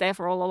that's what he's there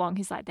for all along.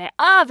 He's like, there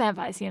are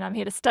vampires here and I'm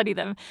here to study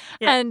them.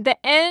 Yeah. And the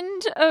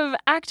end of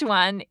Act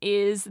 1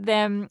 is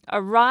them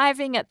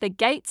arriving at the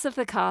gates of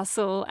the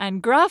castle, and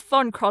Graf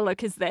von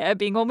Krolek is there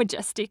being all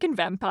majestic and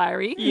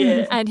vampire-y.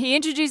 Yeah. And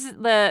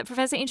the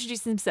professor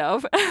introduces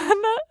himself,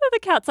 and the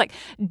Count's like,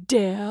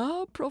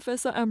 "Der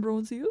Professor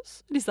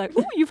Ambrosius?" And he's like,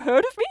 "Oh, you've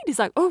heard of me?" And he's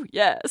like, "Oh,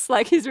 yes."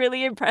 Like, he's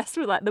really impressed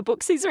with like the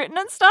books he's written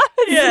and stuff.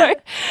 And Yeah.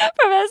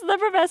 so the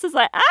professor's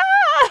like,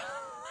 "Ah!"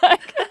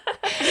 Like,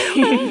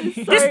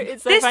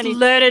 it's so This funny.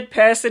 learned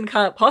person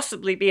can't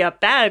possibly be a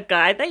bad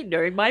guy. They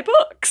know my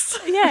books.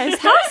 Yes,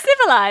 how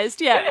civilized,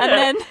 yeah. And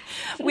then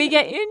we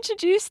get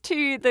introduced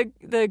to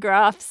the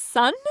Graf's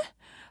son,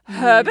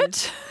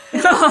 Herbert, who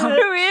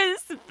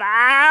is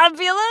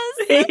fabulous.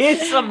 He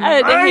is And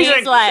amazing.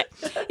 he's like,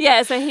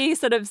 so he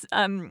sort of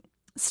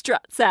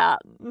struts out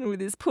with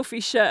his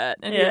puffy shirt,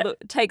 and Yeah.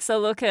 he takes a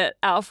look at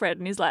Alfred,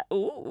 and he's like,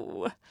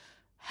 "Ooh,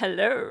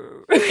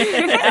 hello."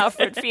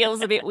 Alfred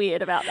feels a bit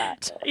weird about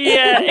that.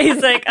 Yeah,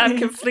 he's like, I'm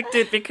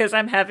conflicted because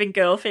I'm having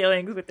girl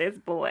feelings with this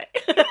boy.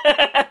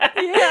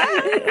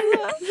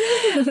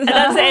 And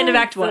that's the end of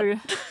Act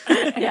 1.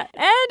 Yeah,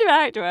 end of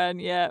Act 1,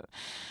 yeah.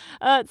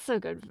 It's so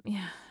good.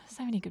 Yeah,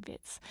 so many good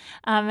bits.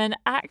 And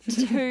Act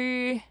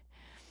 2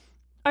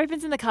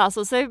 opens in the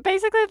castle. So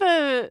basically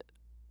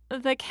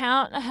the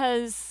Count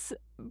has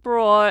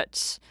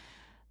brought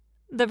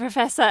the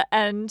professor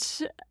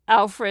and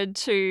Alfred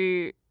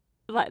to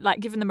like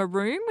given them a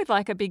room with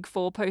like a big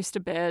 4-poster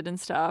bed and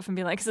stuff, and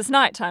be like, because it's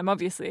nighttime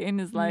obviously, and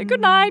is like,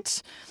 "Good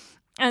night."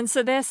 And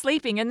so they're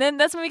sleeping, and then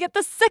that's when we get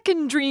the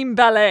second dream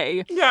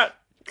ballet, Yeah.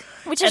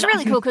 which is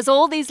really cool because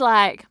all these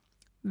like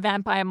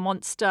vampire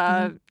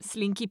monster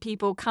slinky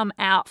people come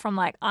out from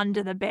like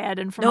under the bed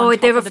and from No, on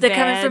top they're of the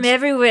coming from bed.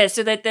 everywhere.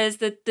 So that there's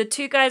the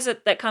two guys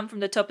that come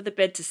from the top of the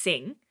bed to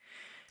sing.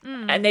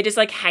 And they're just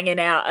like hanging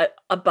out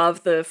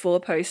above the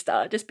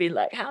 4-poster, just being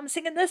like, I'm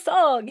singing this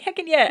song,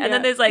 heckin' yeah. And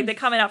then there's like, they're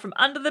coming out from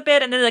under the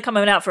bed, and then they're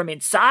coming out from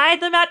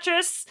inside the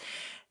mattress.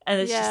 And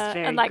it's just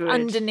very and like good.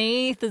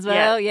 underneath as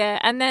well,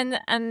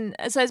 and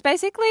so it's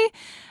basically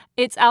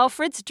it's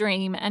Alfred's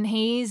dream, and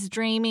he's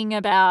dreaming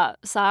about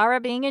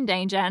Sarah being in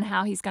danger and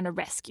how he's going to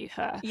rescue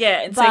her.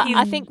 Yeah, and but so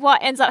I think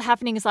what ends up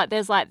happening is like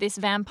there's like this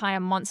vampire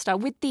monster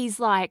with these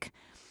like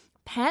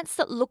pants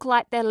that look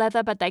like they're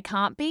leather but they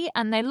can't be,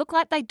 and they look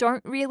like they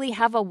don't really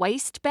have a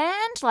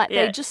waistband, like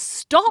they just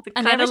stop. They're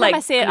and kinda every time like I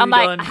see it, I'm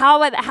like, glued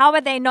on. how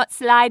are they not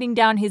sliding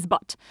down his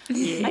butt?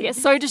 I get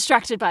so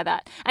distracted by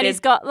that. And he's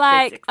got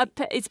like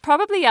it's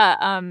probably a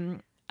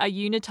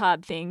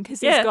unitard thing, because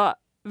he's got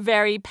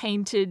very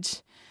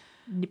painted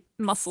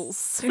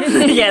muscles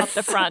up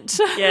the front.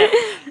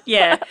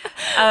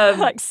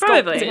 Like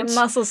probably a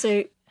muscle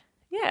suit.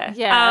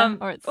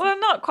 Or it's, well,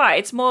 not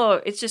quite.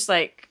 It's just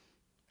like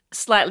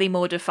slightly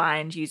more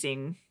defined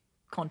using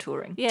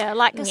contouring. Yeah,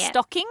 like a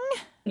stocking.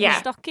 Yeah. A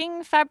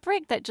stocking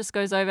fabric that just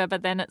goes over,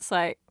 but then it's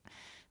like.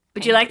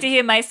 Would you like to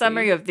hear my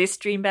summary of this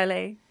dream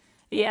ballet?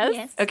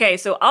 Yes. Okay,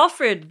 so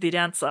Alfred, the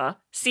dancer,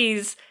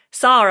 sees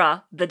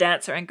Sarah, the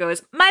dancer, and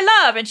goes, "My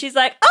love," and she's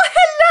like, "Oh,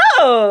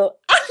 hello,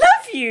 I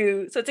love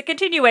you." So it's a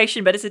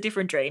continuation, but it's a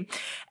different dream.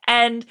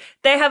 And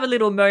they have a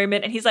little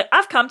moment, and he's like,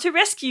 "I've come to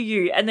rescue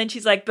you." And then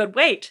she's like, "But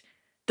wait,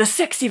 the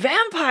sexy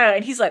vampire."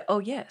 And he's like, "Oh,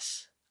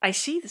 yes, I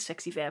see the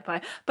sexy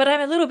vampire, but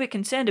I'm a little bit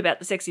concerned about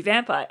the sexy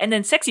vampire." And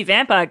then sexy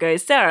vampire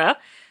goes, "Sarah,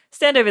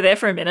 stand over there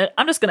for a minute.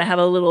 I'm just going to have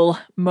a little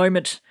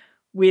moment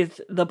with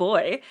the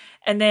boy."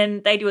 And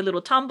then they do a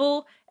little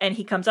tumble, and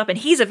he comes up, and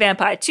he's a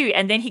vampire too.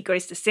 And then he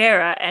goes to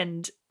Sarah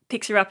and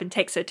picks her up and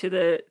takes her to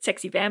the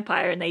sexy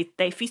vampire, and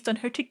they feast on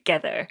her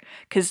together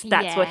because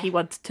that's what he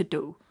wants to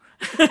do.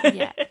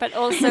 But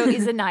also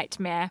is a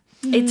nightmare.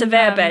 It's a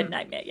very bad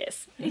nightmare,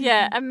 yes.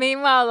 Yeah, and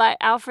meanwhile, like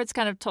Alfred's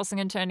kind of tossing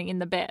and turning in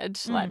the bed,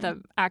 like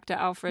the actor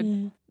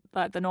Alfred,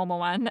 like the normal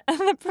one, and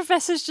the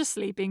professor's just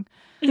sleeping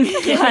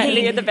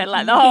quietly in the bed,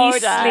 like the whole He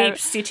time.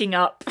 sleeps sitting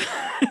up.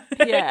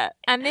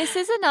 And this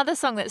is another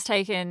song that's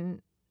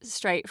taken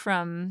straight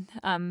from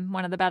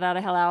one of the Bad Out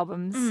of Hell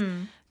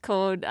albums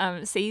called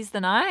 "Seize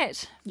the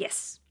Night."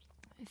 Yes.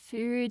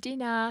 Für die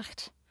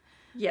Nacht.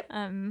 Yep.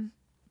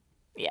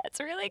 Yeah, it's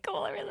really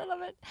cool. I really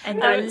love it.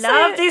 And I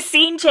love this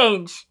scene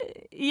change.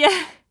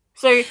 Yeah.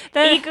 So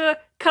Igor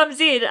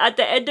comes in at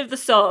the end of the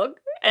song,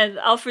 and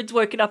Alfred's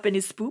woken up and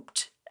is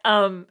spooked.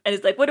 And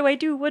it's like, what do I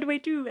do? What do I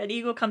do? And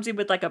Igor comes in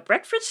with like a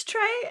breakfast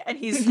tray, and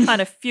he's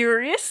kind of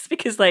furious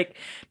because like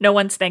no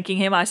one's thanking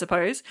him, I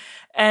suppose.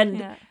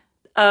 And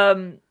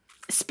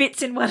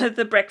spits in one of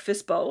the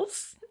breakfast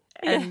bowls.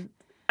 And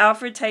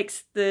Alfred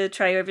takes the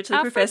tray over to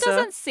the professor.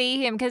 Alfred doesn't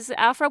see him because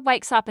Alfred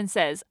wakes up and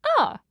says,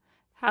 "Oh,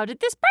 how did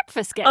this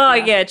breakfast get Oh,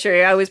 here?" yeah,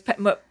 true. I was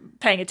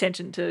paying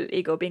attention to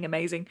Igor being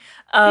amazing.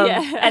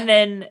 And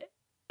then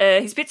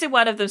he spits in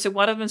one of them, so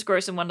one of them's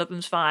gross and one of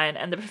them's fine.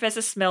 And the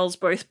professor smells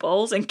both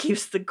bowls and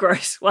gives the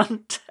gross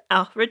one to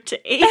Alfred to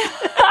eat.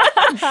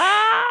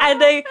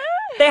 And they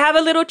have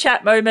a little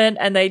chat moment,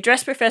 and they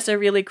dress Professor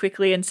really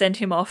quickly and send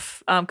him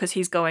off because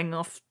he's going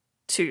off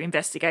to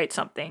investigate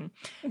something.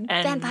 And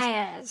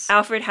Vampires.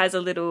 Alfred has a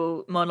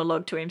little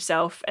monologue to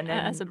himself, and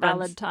then As a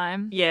ballad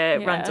time.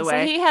 runs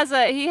away.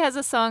 So he has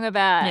a song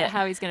about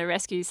how he's going to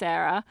rescue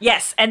Sarah.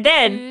 Yes, and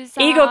then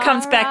Igor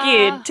comes back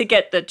in to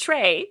get the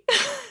tray.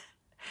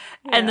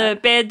 And the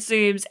bed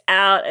zooms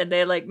out, and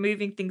they're like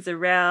moving things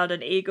around,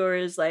 and Igor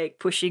is like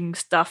pushing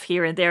stuff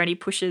here and there, and he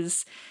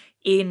pushes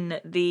in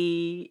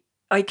he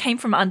came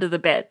from under the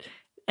bed.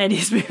 And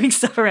he's moving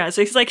stuff around.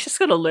 So he's like just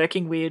sort of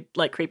lurking weird,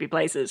 like creepy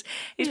places.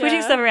 He's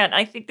pushing stuff around.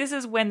 I think this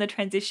is when the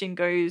transition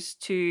goes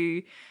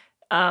to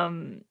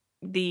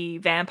the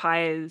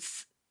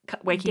vampires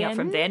waking up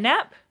from their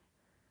nap.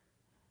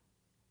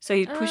 So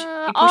he pushes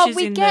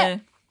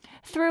in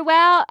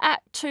throughout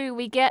Act 2,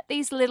 we get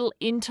these little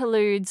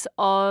interludes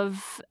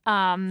of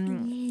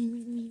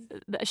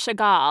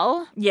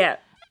Chagall. Yeah.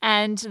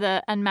 And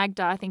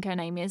Magda, I think her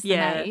name is, the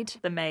maid.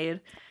 The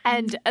maid.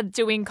 And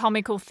doing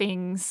comical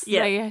things.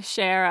 Yeah. They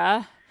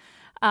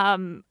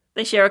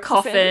share a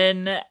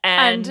coffin,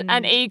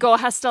 and Igor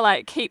has to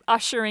like keep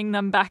ushering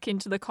them back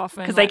into the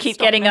coffin because they keep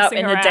getting up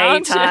in the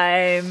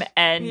daytime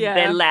and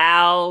they're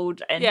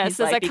loud. And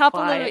so there's a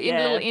couple of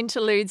little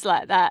interludes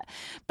like that.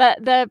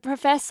 But the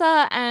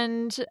professor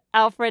and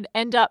Alfred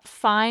end up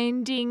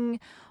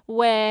finding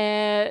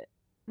where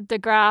de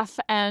Graaf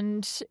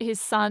and his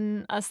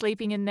son are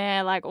sleeping in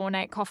their like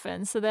ornate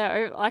coffins. So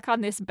they're like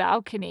on this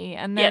balcony,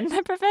 and then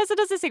the professor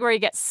does this thing where he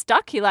gets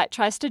stuck. He like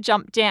tries to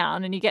jump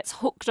down and he gets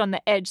hooked on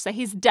the edge. So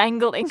he's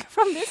dangling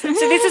from this. So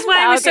this is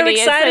why I was so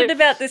excited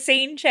about the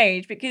scene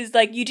change, because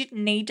like you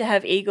didn't need to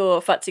have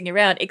Igor futzing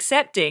around,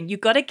 excepting you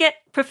got to get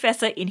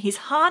Professor in his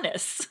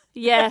harness.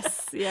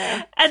 Yes,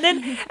 yeah.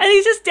 And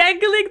he's just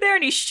dangling there,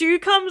 and his shoe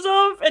comes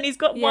off, and he's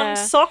got one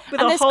sock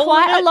with a hole in it. And there's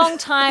quite a long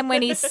time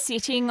when he's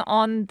sitting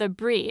on the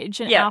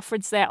bridge, and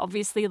Alfred's there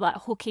obviously like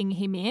hooking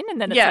him in,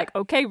 and then it's like,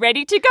 okay,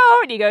 ready to go,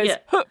 and he goes,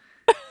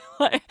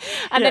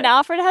 And then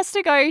Alfred has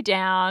to go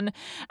down,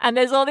 and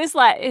there's all this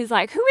he's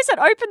like, who is it?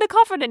 Open the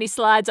coffin, and he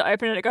slides it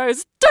open, and it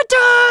goes,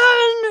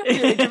 dun-dun!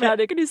 Really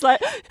dramatic, and he's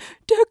like,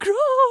 Der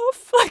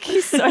Graf, like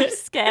he's so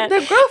scared.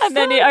 Der Graf, and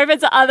then he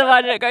opens the other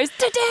one, and it goes,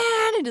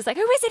 dun-dun! And he's like,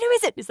 who is it? Who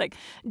is it? He's like,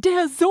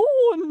 Der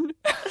Sohn.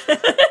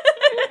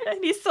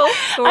 And he's so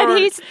sore. And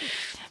he's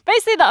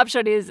basically, the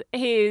upshot is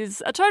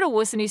he's a total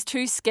wuss, and he's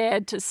too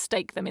scared to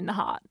stake them in the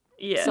heart.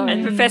 Yeah, So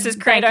and Professor's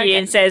they don't cranky get-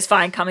 and says,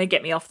 "Fine, come and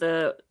get me off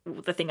the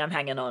thing I'm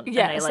hanging on." And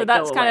Yeah, they, so like,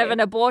 that's go kind of away. an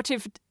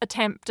abortive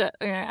attempt at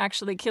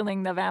actually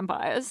killing the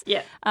vampires.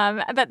 Yeah.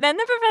 But then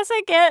the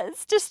professor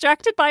gets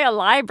distracted by a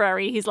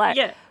library. He's like,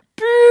 Yeah.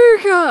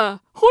 Bücher!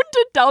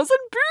 100,000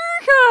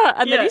 Bücher!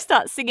 And then Yeah. he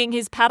starts singing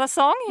his patter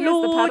song. Here's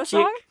the patter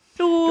song.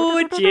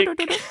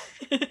 Logic.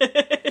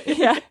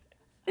 Yeah.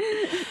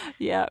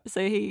 Yeah, so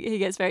he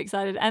gets very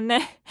excited. And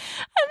then we get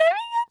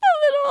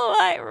the little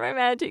like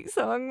romantic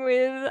song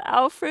with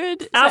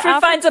Alfred. So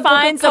Alfred finds a book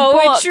of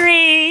book.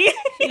 poetry.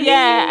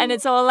 Yeah, and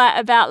it's all like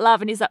about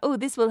love, and he's like, "Oh,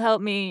 this will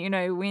help me,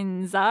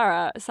 win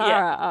Sarah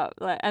up."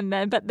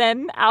 But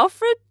then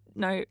Alfred,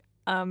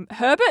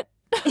 Herbert,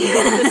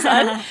 the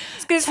son,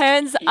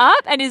 turns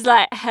up and is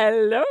like,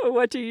 "Hello,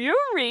 what are you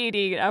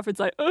reading?" And Alfred's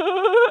like,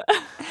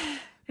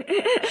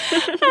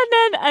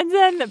 and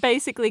then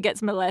basically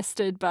gets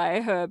molested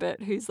by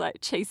Herbert, who's like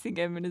chasing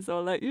him and is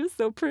all like, "You're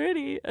so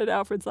pretty," and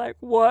Alfred's like,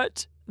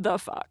 "What the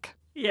fuck?"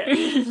 Yeah,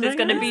 there's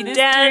going to be This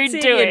dude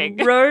dancing doing?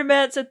 and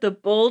romance at the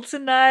ball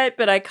tonight,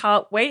 but I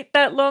can't wait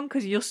that long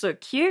because you're so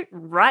cute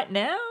right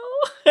now.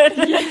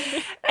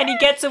 And he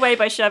gets away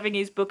by shoving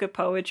his book of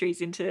poetries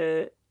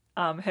into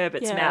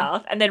Herbert's Yeah.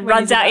 mouth, and then When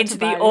runs he's out about into to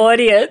the bite him.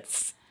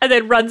 audience, and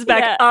then runs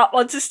back Yeah. up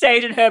onto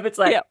stage, and Herbert's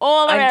like,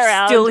 All the way I'm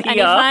around. still And he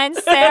here.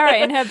 finds Sarah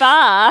in her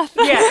bath.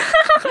 Yeah.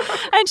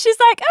 And she's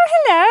like, "Oh,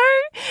 hello.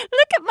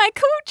 Look at my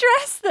cool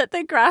dress that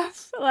the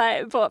Graf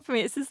bought for me.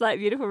 It's this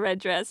beautiful red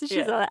dress." And she's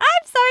Yeah. all like,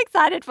 "I'm so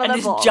excited for and the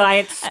this ball."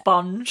 giant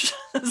sponge.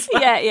 as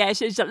well. Yeah.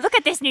 She's like, "Look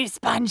at this new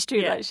sponge too."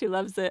 Yeah. Like, she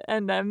loves it.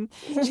 And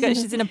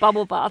she's in a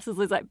bubble bath. So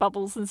there's like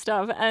bubbles and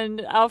stuff.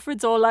 And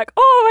Alfred's all like,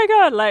 "Oh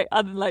my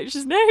God."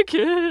 She's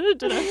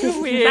naked. And I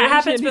feel weird. That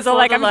happens and he's before all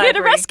like, the "I'm here to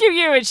library. rescue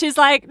you." And she's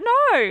like,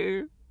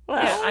 "No.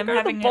 Well, Yeah, I'm go to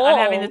having the I'm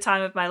having ball." the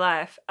time of my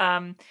life.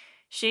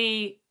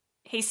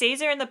 He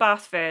sees her in the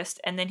bath first,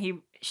 and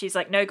then she's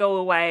like, "No, go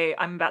away.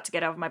 I'm about to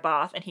get out of my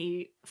bath." And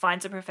he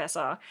finds the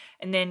professor,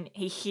 and then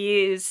he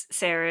hears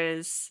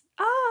Sarah's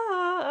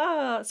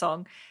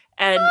song,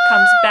 and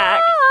comes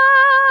back.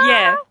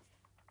 Yeah,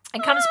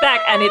 and comes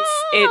back, and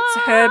it's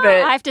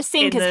Herbert. I have to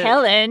sing in because the-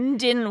 Helen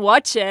didn't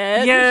watch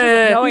it.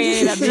 Yeah,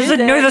 She she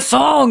doesn't know the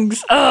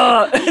songs.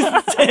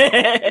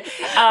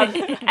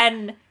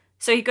 And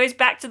so he goes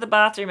back to the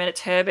bathroom, and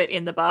it's Herbert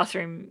in the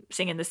bathroom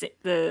singing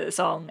the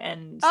song,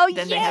 and Oh,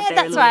 then they yeah, have their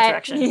that's little right.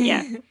 interaction.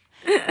 Yeah,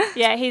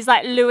 Yeah, he's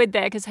like lured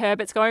there because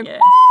Herbert's going, Yeah.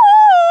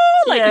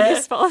 "Oh," like Yeah. he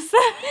just falls.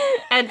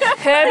 and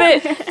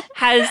Herbert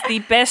has the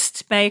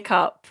best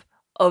makeup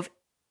of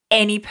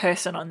any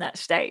person on that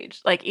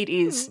stage. Like, it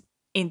is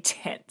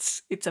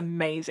intense. It's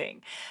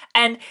amazing.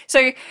 And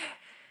so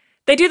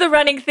they do the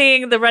running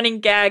thing, the running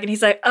gag, and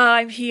he's like, "Oh,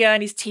 I'm here,"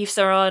 and his teeth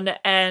are on,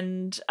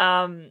 and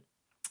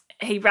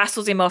he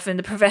wrestles him off, and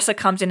the professor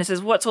comes in and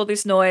says, "What's all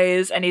this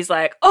noise?" And he's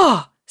like,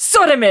 "Oh,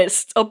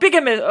 sodomist or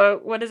bigamist or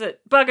what is it?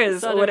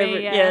 Buggers Sodomy, or whatever."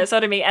 yeah. Yeah,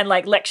 sodomy, and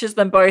like lectures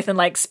them both and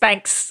like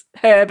spanks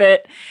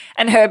Herbert,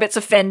 and Herbert's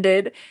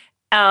offended.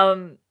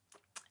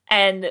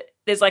 And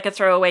there's like a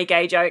throwaway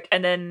gay joke,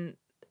 and then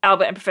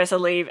Albert and Professor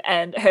leave,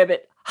 and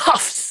Herbert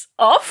huffs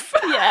off.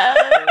 Yeah.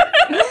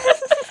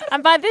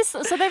 And by this,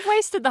 so they've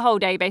wasted the whole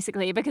day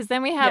basically, because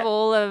then we have Yeah.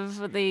 all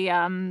of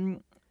the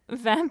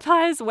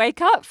vampires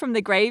wake up from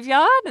the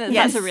graveyard, and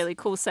Yes. that's a really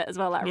cool set as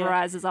well. Like Yeah.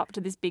 rises up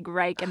to this big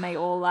rake, and they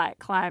all like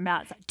climb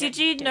out. It's like, Did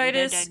dun, you dun,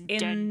 notice dun, in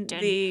dun, dun.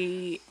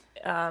 the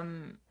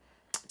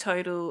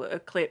Total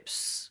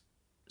Eclipse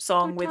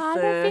song with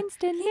Total the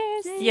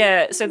Finsternis.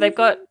 yeah? So they've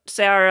got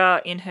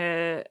Sarah in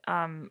her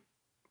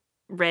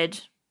red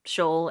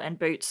shawl and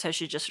boots, so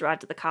she just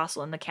arrived at the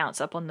castle, and the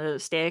Count's up on the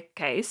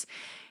staircase.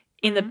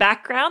 In the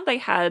background, they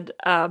had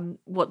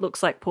what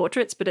looks like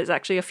portraits, but it's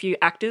actually a few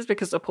actors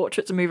because the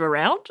portraits move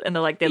around and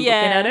they're looking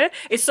at her.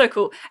 It's so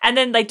cool. And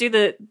then they do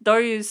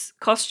those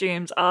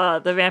costumes are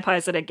the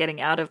vampires that are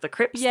getting out of the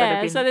crypts. that have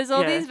Yeah, been, so there's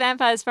all these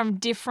vampires from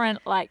different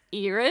like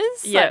eras.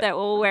 Yeah. Like they're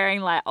all wearing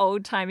like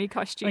old timey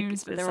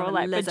costumes, but there's they're all some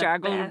like leather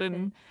bedraggled bath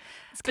and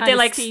it's But kind they're of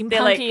like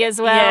steampunky as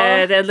well.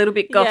 Yeah, they're a little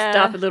bit gothed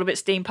Yeah. up, a little bit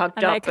steampunked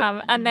And up. they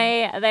come and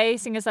they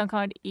sing a song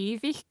called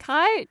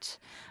Ewigkeit,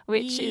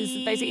 which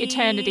is basically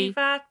eternity.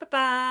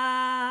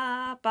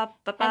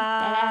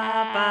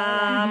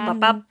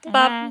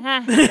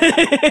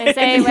 They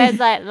say words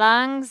like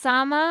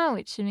langsamer,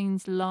 which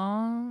means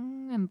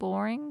long and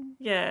boring.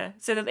 Yeah,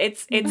 so that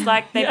it's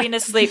like they've been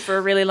asleep for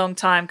a really long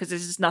time because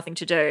there's just nothing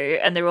to do,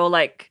 and they're all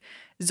like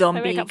They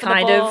zombie wake up for the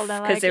kind ball, of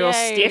they're because like, they're all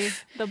 "Yay,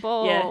 stiff. The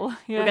ball.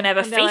 Yeah. We're gonna have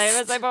a And they're like,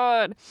 feast. "We're so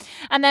bored."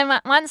 And then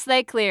once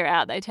they clear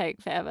out, they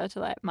take forever to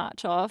like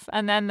march off.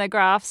 And then the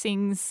Graf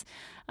sings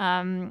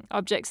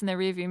 "Objects in the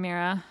Rearview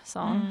Mirror"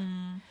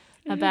 song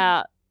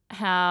about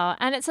how,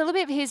 and it's a little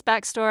bit of his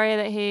backstory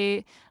that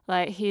he,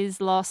 like,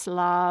 his lost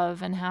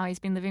love and how he's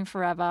been living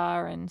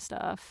forever and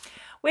stuff.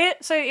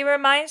 So it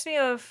reminds me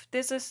of,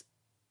 there's this,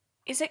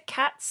 is it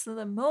Cats,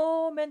 The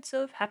Moments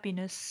of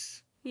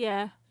Happiness?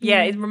 Yeah.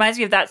 Yeah, it reminds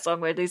me of that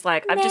song where he's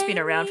like, I've just been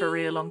around for a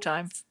really long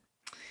time.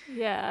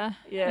 Yeah.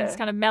 Yeah. And it's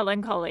kind of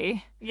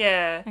melancholy.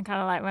 Yeah. And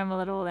kind of like, when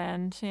will it all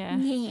end? Yeah.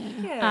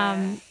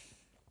 Yeah.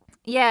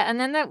 Yeah, and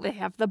then we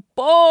have the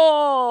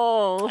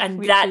ball. And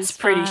which that's is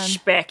pretty fun.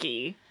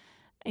 specky.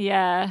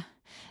 Yeah.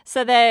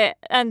 So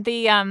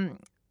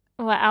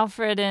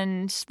Alfred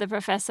and the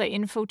professor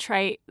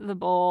infiltrate the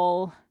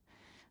ball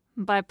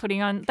by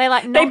putting on, they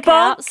knock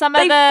out some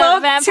of the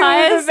vampires. Two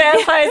of the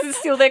vampires and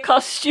steal their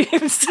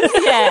costumes.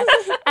 Yeah.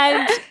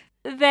 And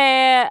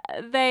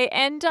they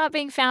end up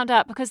being found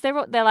out because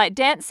they're like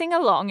dancing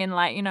along in,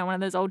 like, you know, one of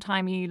those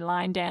old-timey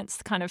line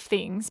dance kind of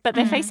things, but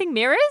they're facing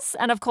mirrors,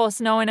 and of course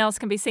no one else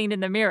can be seen in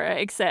the mirror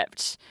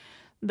except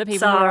the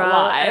people who are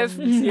alive.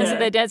 And so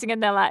they're dancing,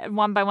 and they're like,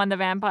 one by one the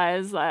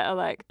vampires are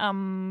like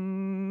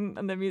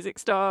and the music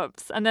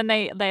stops, and then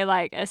they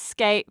like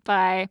escape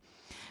by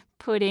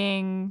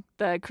putting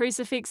the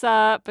crucifix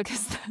up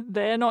because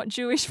they're not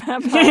Jewish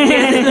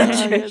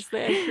vampires.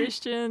 They're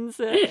Christians,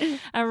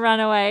 and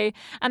run away.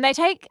 And they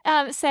take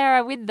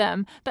Sarah with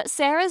them, but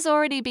Sarah's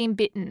already been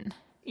bitten.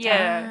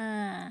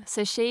 Yeah.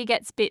 So she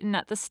gets bitten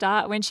at the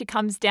start when she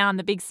comes down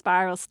the big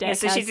spiral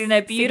staircase. So she's in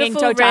a beautiful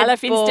singing red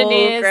Total ball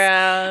Finsternis,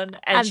 ground,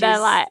 and they're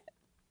like,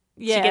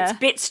 she gets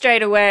bit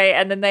straight away,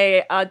 and then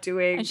they are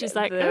doing and she's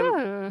like,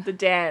 "Ooh." the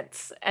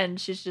dance, and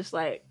she's just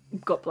like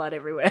got blood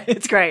everywhere.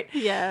 It's great.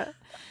 Yeah.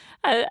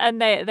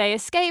 And they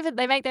escape,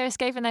 they make their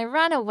escape, and they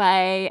run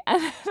away.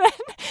 And then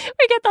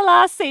we get the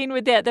last scene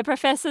with the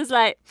professor's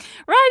like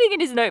writing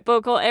in his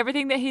notebook all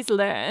everything that he's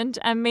learned.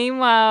 And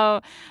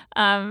meanwhile,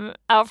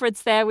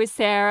 Alfred's there with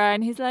Sarah,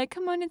 and he's like,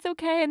 "Come on, it's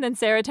okay." And then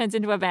Sarah turns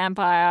into a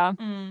vampire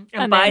and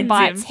then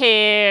bites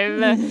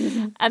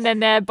him. And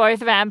then they're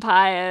both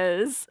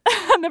vampires.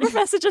 And the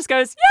professor just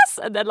goes, "Yes,"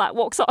 and then like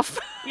walks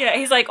off. Yeah,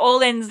 he's like,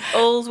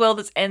 all's well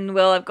that's end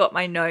well. I've got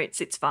my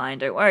notes. It's fine.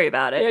 Don't worry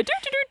about it. Yeah,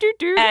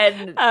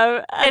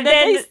 And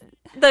then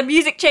the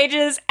music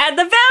changes and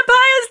the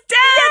vampires dance.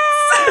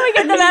 Yeah, we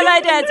get the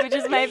vampire dance, which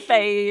is my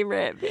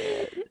favorite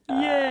bit.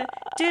 Yeah.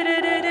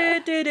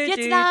 Jetzt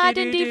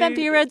laden die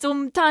Vampire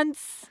zum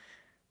Tanz.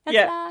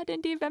 Yeah.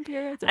 Laden die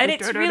Vampire zum And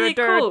it's really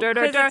cool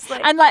because it's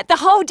like, and like the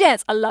whole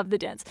dance. I love the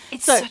dance.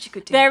 It's so such a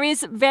good dance. There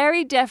is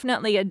very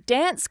definitely a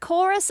dance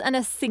chorus and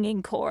a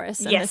singing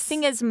chorus. And the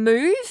singers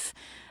move.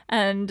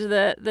 And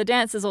the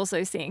dancers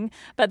also sing,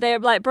 but they're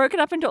like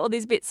broken up into all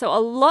these bits. So a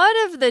lot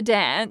of the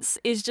dance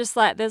is just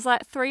like, there's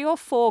like 3 or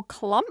 4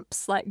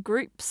 clumps, like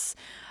groups,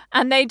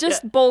 and they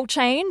just ball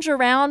change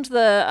around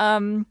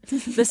the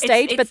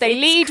stage, but they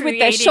lead with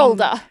their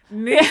shoulder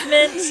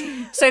movement.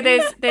 So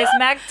there's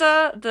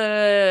Magda,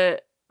 the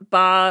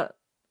bar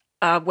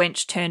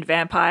wench turned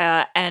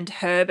vampire, and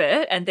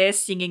Herbert, and they're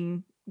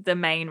singing the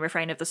main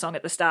refrain of the song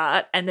at the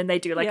start, and then they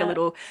do like a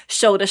little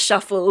shoulder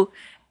shuffle.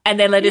 And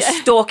then they're just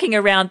stalking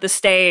around the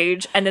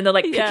stage, and then they're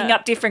like picking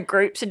up different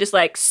groups and just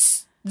like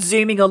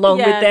zooming along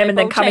with them, and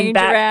then coming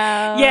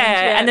back.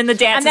 And then the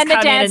dancers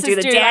come in and do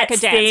the dance like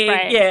a dance thing.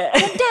 break. Yeah.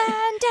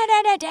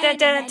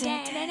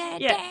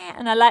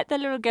 And I like the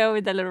little girl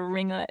with the little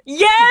ringlet.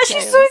 Yeah,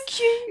 she's so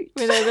cute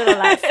with a little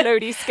like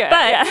floaty skirt.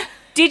 But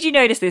did you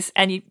notice this?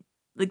 And you,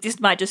 like, this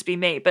might just be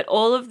me, but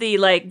all of the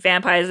like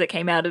vampires that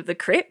came out of the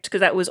crypt,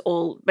 because that was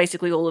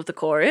basically all of the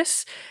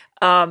chorus.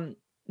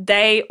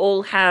 They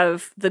all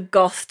have the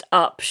gothed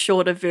up,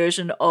 shorter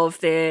version of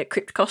their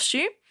crypt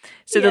costume.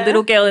 So the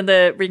little girl in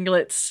the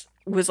ringlets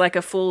was like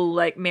a full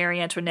like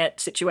Marie Antoinette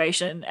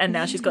situation, and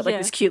now she's got like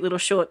this cute little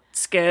short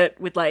skirt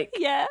with like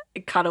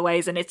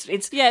cutaways, and it's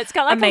it's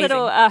got like amazing. a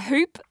little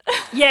hoop.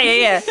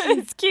 Yeah.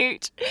 It's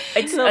cute.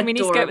 It's a little adorable,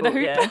 mini skirt with a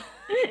hoop.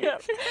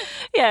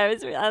 Yeah.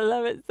 I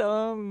love it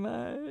so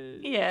much.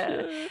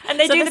 Yeah, and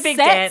they do the big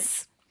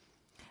dance.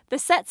 The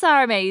sets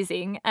are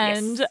amazing,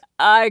 and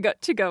I got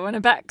to go on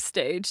a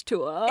backstage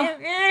tour.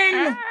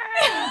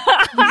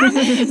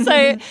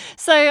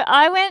 So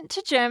I went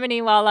to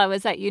Germany while I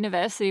was at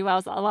university,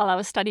 while I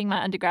was studying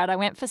my undergrad. I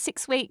went for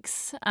 6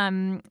 weeks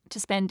to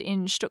spend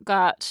in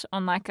Stuttgart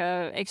on like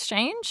a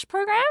exchange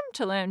program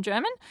to learn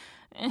German,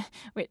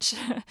 which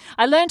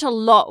I learned a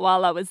lot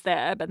while I was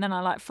there, but then I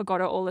like forgot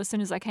it all as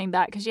soon as I came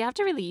back because you have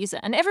to really use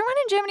it. And everyone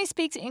in Germany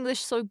speaks English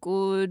so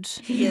good.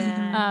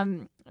 Yeah.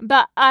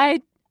 But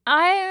I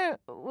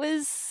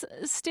was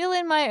still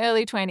in my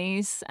early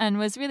 20s and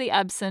was really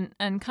absent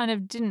and kind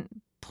of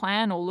didn't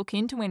plan or look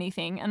into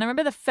anything. And I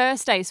remember the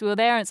first day, so we were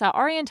there and it's our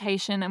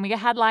orientation, and we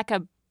had like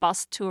a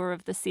bus tour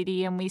of the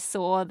city, and we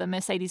saw the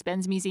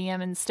Mercedes-Benz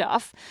Museum and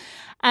stuff.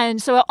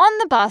 And so we're on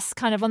the bus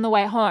kind of on the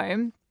way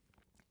home,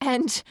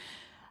 and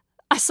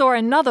I saw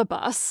another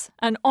bus,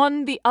 and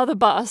on the other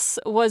bus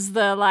was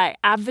the like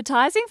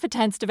advertising for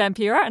Tanz der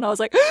Vampire, and I was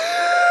like,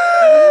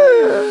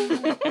 oh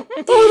my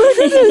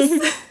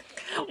goodness.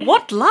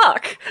 What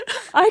luck!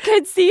 I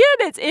could see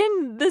it. It's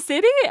in the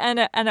city, and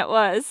it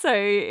was. So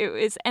it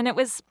was, and it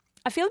was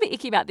I feel a bit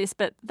icky about this,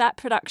 but that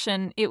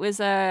production, it was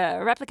a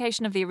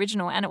replication of the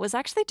original, and it was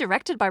actually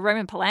directed by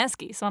Roman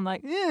Polanski. So I'm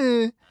like,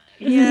 Yeah. I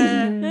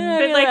But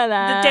feel like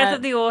about the death that.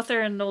 of the author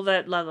and all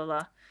that, la la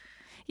la.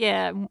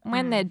 yeah,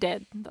 when they're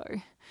dead,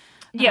 though.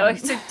 Yeah,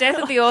 so death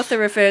of the author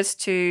refers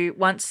to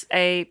once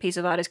a piece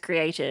of art is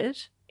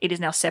created, it is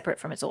now separate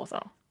from its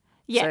author.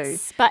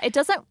 Yes, but it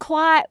doesn't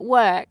quite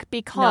work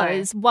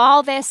because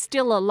while they're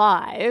still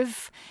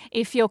alive,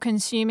 if you're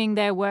consuming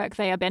their work,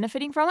 they are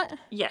benefiting from it.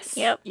 Yes.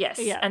 Yep. Yes.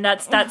 Yeah. And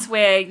that's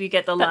where you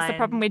get the line. That's the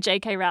problem with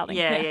J.K. Rowling.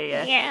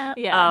 Yeah.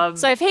 Yeah.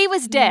 So if he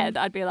was dead,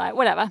 I'd be like,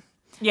 whatever.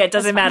 Yeah, it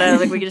doesn't matter.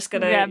 Like, we're just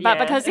going to... Yeah, but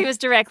because he was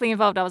directly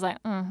involved, I was like,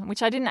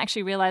 which I didn't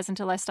actually realize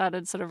until I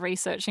started sort of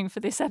researching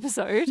for this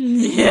episode.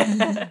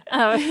 Yeah.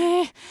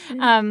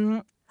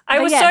 I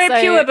was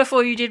so pure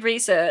before you did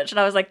research, and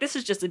I was like, this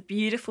is just a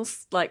beautiful,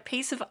 like,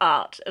 piece of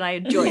art, and I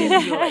enjoy it.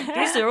 And you're like,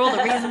 these are all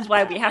the reasons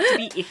why we have to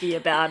be iffy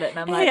about it. And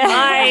I'm like,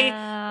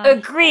 I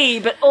agree,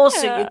 but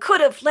also you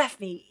could have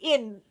left me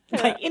in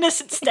my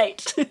innocent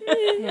state.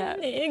 Yeah.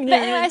 But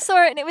I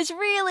saw it and it was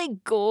really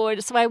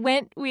good. So I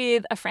went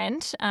with a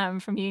friend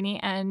from uni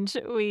and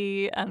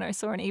we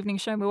saw an evening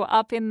show and we were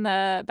up in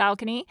the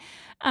balcony.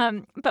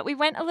 But we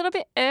went a little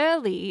bit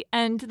early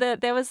and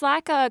there was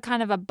like a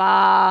kind of a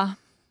bar,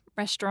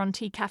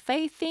 restaurant-y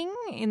cafe thing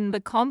in the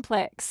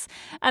complex.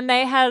 And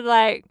they had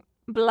like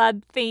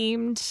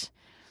blood-themed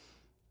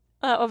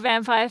or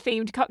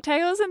vampire-themed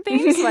cocktails and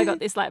things. So I got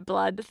this like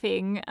blood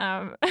thing.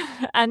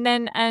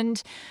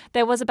 And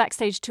there was a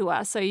backstage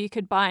tour. So you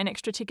could buy an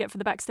extra ticket for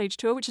the backstage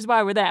tour, which is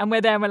why we're there. And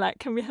we're there and we're like,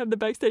 can we have the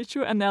backstage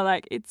tour? And they're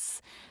like,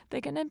 they're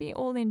going to be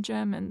all in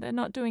German. They're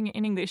not doing it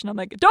in English. And I'm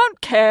like,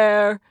 don't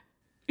care.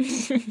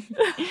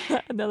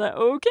 And they're like,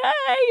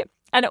 okay.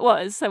 And it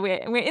was. So we're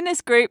in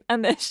this group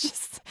and there's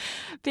just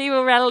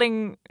people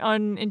rattling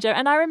on in German.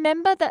 And I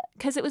remember that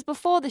because it was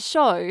before the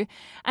show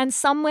and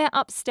somewhere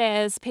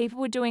upstairs people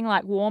were doing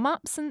like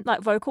warm-ups and like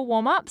vocal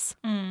warm-ups.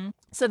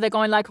 So they're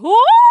going like,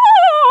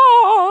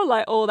 whoa,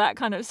 like all that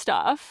kind of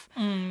stuff.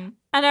 And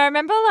I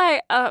remember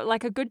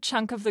like a good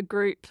chunk of the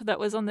group that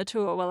was on the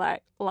tour were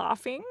like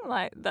laughing,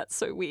 like that's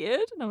so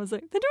weird. And I was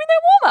like, they're doing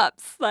their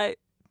warm-ups. Like,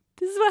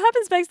 this is what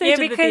happens backstage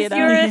at the theatre. Yeah, because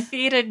you're a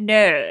theatre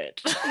nerd.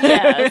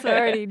 Yeah, so I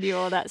already knew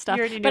all that stuff.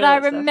 But I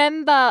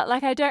remember,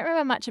 like, I don't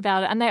remember much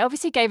about it. And they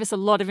obviously gave us a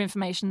lot of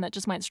information that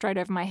just went straight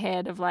over my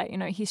head of, like,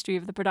 history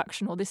of the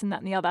production or this and that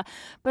and the other.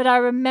 But I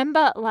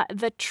remember, like,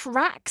 the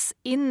tracks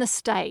in the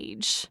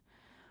stage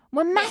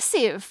were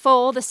massive for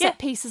all the set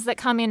pieces that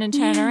come in and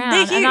turn around.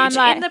 They're huge. And I'm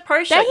like, in the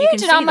pro shot, they're you huge. can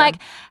see And I'm them. like,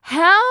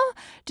 how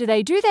do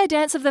they do their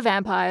Dance of the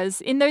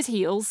Vampires in those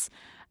heels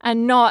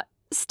and not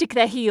stick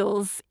their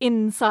heels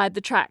inside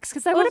the tracks?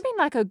 Because they would have been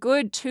like a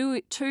good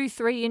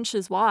 2-3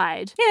 inches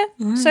wide.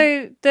 Yeah.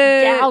 So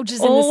the gouges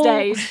in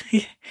the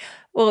stage.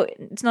 Well,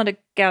 it's not a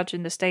gouge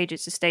in the stage;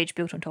 it's a stage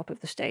built on top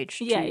of the stage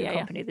to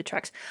accompany the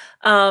tracks.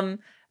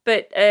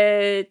 But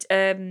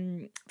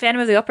Phantom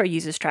of the Opera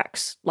uses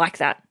tracks like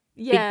that.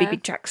 Yeah.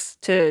 Big tracks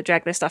to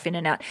drag their stuff in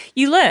and out.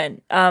 You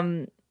learn.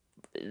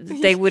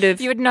 They would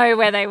have. You would know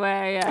where they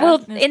were. Yeah.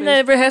 Well, in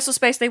the rehearsal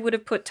space, they would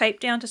have put tape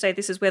down to say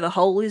this is where the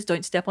hole is.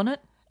 Don't step on it.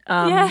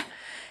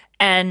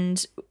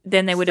 And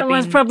then they would have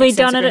Someone's been probably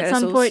done it extensive at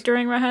some rehearsals. point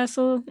during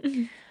rehearsal.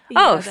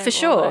 For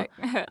sure.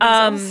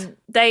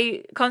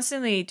 They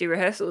constantly do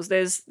rehearsals.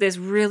 There's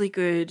really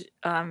good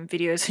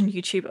videos on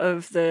YouTube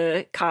of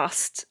the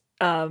cast,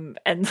 and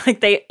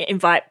like they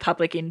invite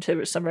public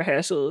into some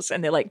rehearsals,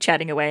 and they're like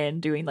chatting away and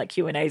doing like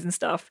Q&As and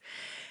stuff,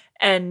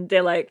 and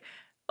they're like,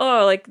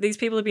 oh, like these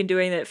people have been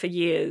doing it for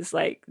years.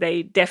 Like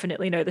they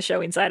definitely know the show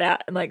inside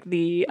out. And like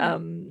the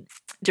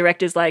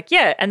director's like,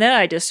 yeah. And then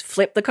I just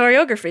flip the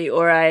choreography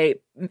or I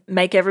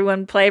make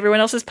everyone play everyone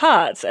else's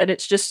parts. And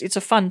it's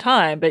a fun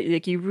time. But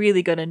like you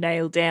really got to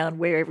nail down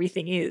where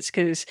everything is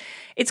because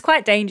it's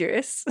quite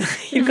dangerous.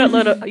 You've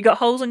got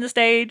holes on the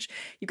stage.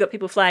 You've got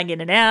people flying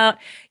in and out.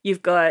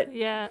 You've got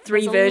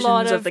three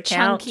versions of the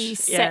count. Chunky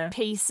set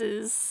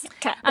pieces.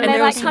 And they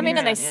they're like all come in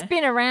and they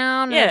spinning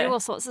around, spin around and they do all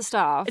sorts of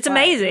stuff. It's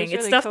amazing. It's It's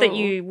really stuff that cool.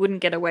 you wouldn't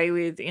get away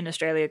with in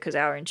Australia because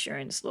our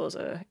insurance laws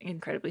are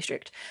incredibly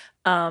strict.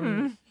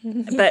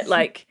 But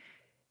like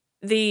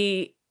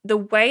the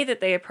way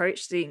that they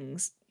approach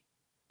things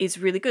is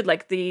really good.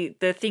 Like the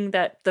thing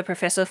that the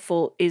professor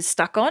is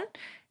stuck on,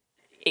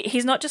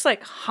 he's not just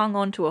like hung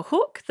onto a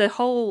hook. The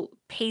whole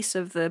piece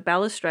of the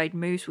balustrade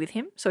moves with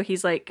him. So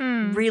he's like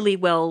really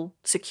well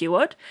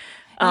secured.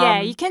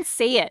 You can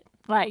see it.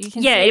 Like you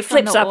can see it from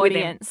flips the up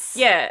audience.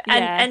 with him. Yeah,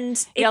 and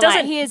it You're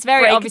doesn't. Like, he is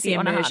very break obviously the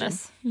on a immersion.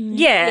 harness.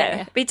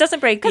 Yeah, but it doesn't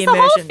break the because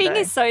immersion. the whole thing though.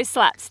 is so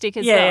slapstick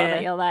as well.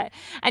 That you're like,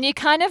 and you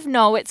kind of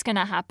know it's going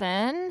to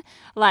happen.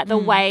 Like the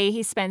way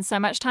he spends so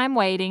much time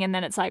waiting, and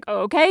then it's like,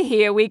 okay,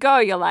 here we go.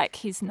 You're like,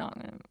 he's not.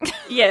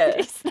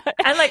 Yeah,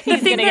 and like the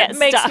thing that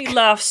makes stuck. me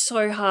laugh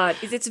so hard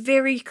is it's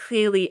very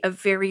clearly a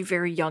very,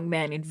 very young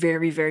man in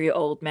very, very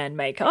old man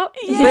makeup.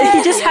 But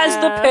he just has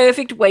the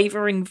perfect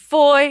wavering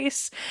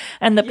voice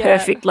and the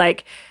perfect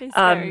like It's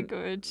very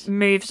good.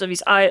 moves of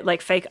his eye,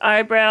 like fake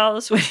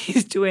eyebrows when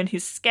he's doing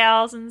his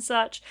scowls. guitars and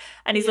such.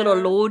 And his little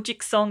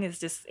Logic song is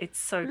just, it's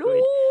so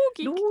good.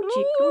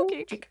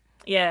 Logic.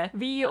 Yeah.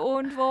 Wie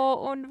und wo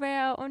und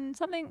wer und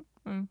something.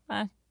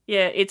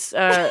 Yeah, it's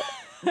Where,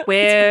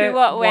 where,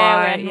 what, where,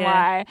 why, when,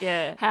 why,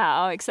 yeah.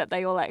 how, except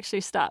they all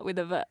actually start with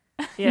a V.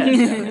 Yeah,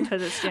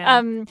 because it's,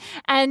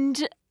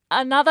 And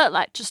another,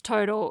 like, just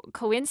total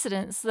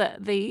coincidence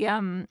that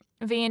the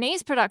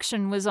Viennese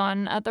production was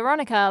on at the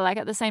Veronica, like,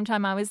 at the same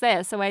time I was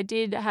there. So I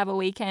did have a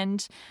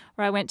weekend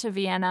where I went to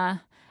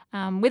Vienna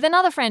with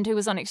another friend who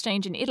was on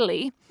exchange in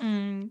Italy.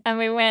 And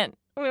we went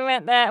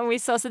there and we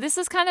saw, so this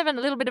is kind of a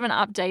little bit of an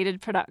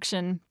updated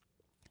production.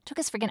 It took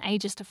us freaking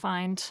ages to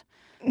find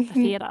the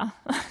theatre.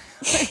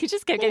 You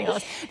just kept getting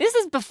lost. This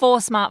is before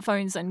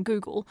smartphones and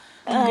Google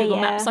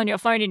Maps on your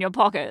phone in your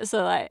pocket.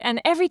 So like,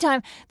 and every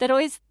time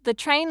the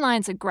train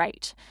lines are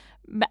great.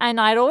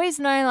 And I'd always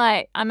know,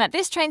 like, I'm at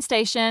this train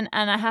station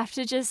and I have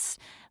to just,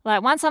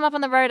 like, once I'm up on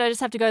the road, I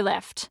just have to go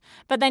left.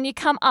 But then you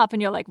come up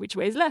and you're like, which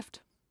way's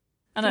left?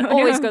 And I'd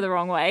always go the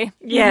wrong way.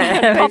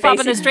 Yeah. Pop up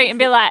in the street and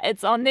be like,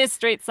 it's on this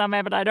street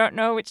somewhere, but I don't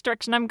know which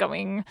direction I'm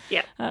going.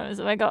 Yeah.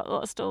 So I got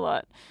lost a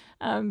lot.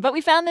 But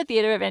we found the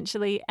theatre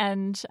eventually,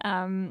 and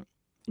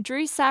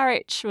Drew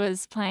Sarich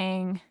was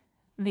playing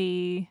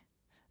the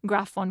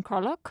Graf von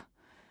Krolok.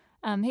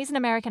 He's an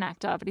American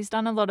actor, but he's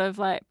done a lot of,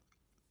 like,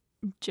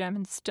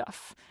 German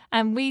stuff.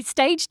 And we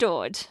stage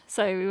doored.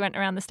 So we went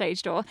around the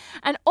stage door.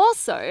 And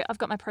also, I've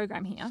got my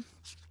program here.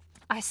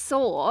 I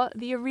saw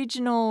the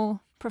original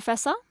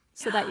professor.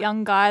 So that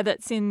young guy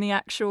that's in the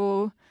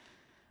actual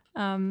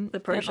on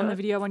the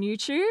video on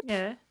YouTube.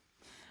 Yeah.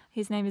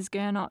 His name is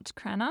Gernot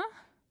Kranner.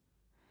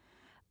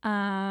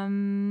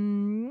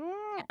 And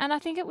I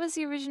think it was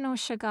the original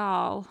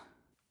Chagall.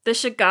 The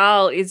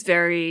Chagall is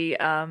very,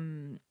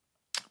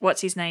 what's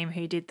his name,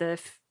 who did the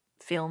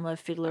film of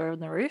Fiddler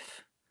on the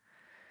Roof?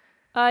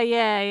 Oh,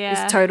 yeah.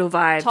 It's total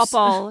vibes.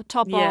 Topol.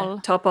 Yeah,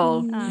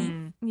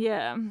 Topol.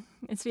 Yeah.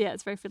 It's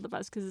very Fiddler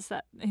vibes because it's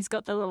that he's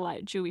got the little,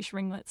 like, Jewish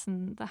ringlets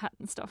and the hat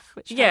and stuff,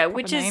 which have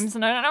proper names,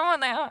 and I don't know what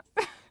they are.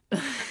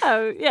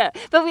 Oh, yeah.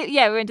 But we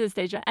went to the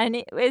stage and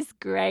it was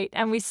great.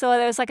 And we saw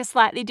there was, like, a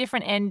slightly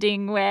different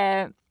ending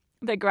where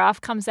the Graf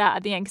comes out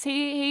at the end, because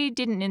he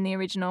didn't in the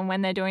original.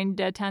 When they're doing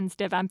Der Tanz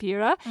der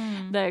Vampire,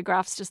 the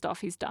Graf's just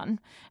off, he's done,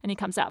 and he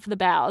comes out for the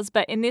bows.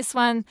 But in this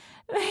one,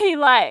 he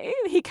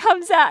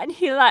comes out and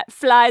he, like,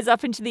 flies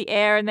up into the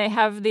air, and they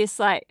have this,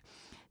 like,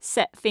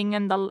 set thing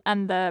and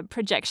the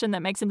projection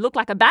that makes him look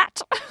like a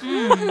bat,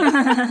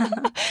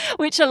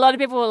 which a lot of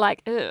people were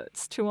like,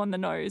 it's too on the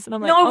nose, and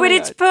I'm like, no, but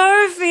it's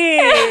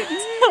perfect.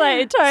 Like,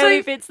 it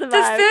totally fits the vibe.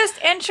 The first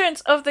entrance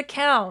of the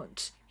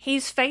Count,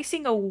 he's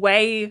facing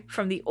away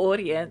from the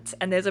audience,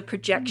 and there's a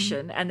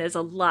projection and there's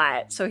a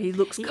light, so he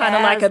looks kind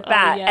of like a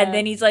bat. And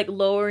then he's, like,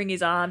 lowering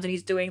his arms and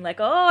he's doing, like,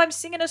 oh, I'm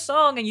singing a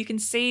song, and you can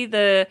see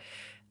the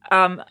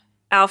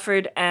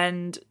Alfred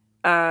and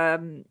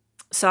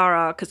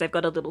Sarah, because they've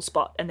got a little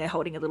spot and they're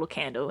holding a little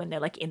candle and they're,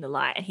 like, in the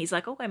light, and he's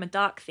like, oh, I'm a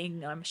dark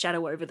thing, I'm a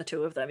shadow over the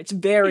two of them. It's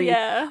very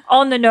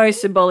on the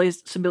nose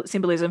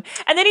symbolism.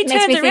 And then he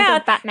turns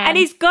around and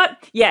he's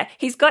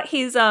got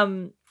his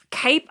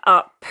cape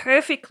up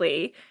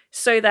perfectly,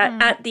 so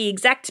that at the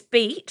exact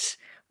beat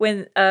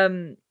when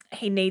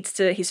he needs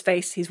to, his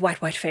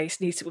white face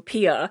needs to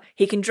appear,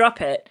 he can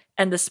drop it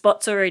and the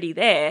spot's already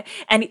there,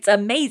 and it's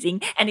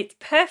amazing and it's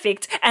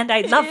perfect and I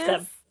love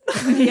them.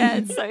 Yeah,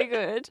 it's so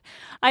good.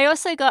 I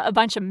also got a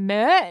bunch of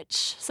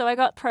merch, so I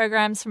got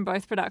programs from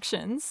both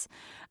productions,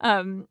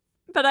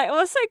 but I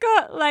also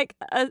got, like,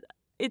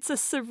 it's a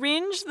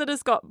syringe that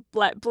has got,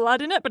 like,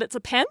 blood in it, but it's a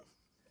pen.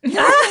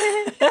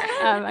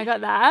 I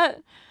got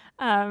that.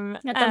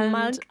 Got the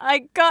mug. I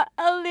got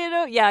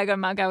a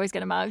mug. I always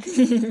get a mug.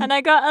 And I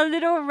got a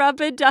little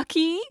rubber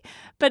ducky,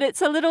 but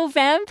it's a little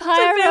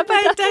vampire rubber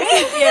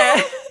ducky.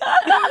 Yeah.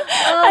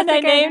 And I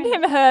named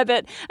him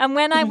Herbert. And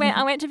when I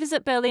went to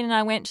visit Berlin, and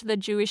I went to the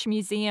Jewish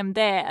museum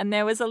there, and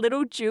there was a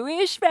little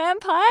Jewish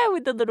vampire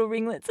with the little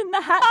ringlets and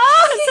the hat. So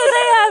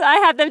I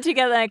have them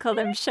together, and I call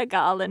them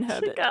Chagall and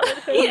Herbert.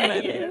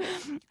 Yeah.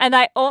 And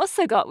I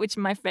also got, this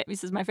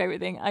is my favorite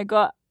thing, I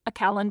got a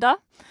calendar.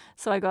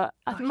 So I got,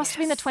 it must have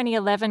been the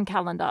 2011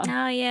 calendar.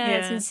 Oh, yeah.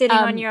 It's been sitting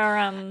on your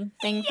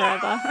thing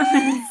forever.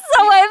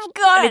 So I've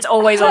got and it's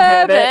always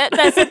Herbert. on Herbert.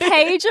 There's a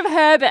page of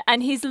Herbert,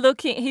 and he's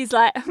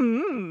like,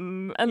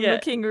 and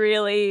looking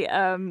really...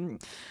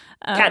 Cat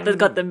that's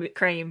got the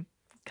cream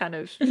kind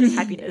of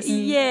happiness.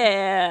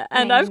 Yeah.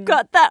 And I've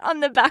got that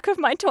on the back of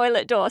my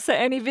toilet door. So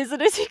any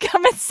visitors who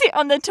come and sit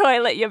on the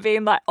toilet, you're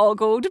being, like,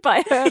 ogled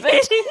by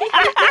Herbert.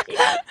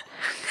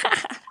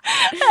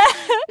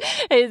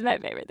 It is my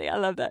favorite thing. I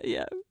love that.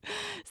 Yeah.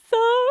 So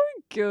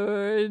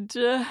good.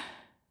 So,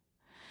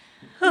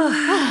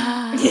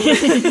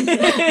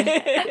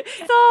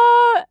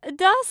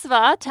 das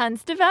war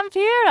Tanz der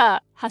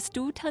Vampire. Hast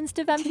du Tanz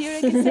der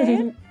Vampire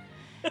gesehen?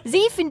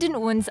 Sie finden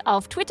uns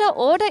auf Twitter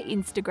oder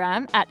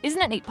Instagram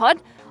 @isn'tneatpod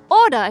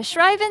oder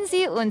schreiben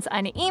Sie uns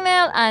eine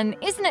E-Mail an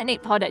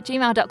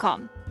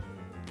isn'tneatpod@gmail.com.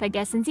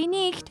 Vergessen Sie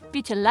nicht,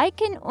 bitte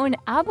liken und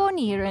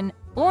abonnieren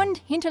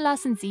und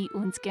hinterlassen Sie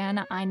uns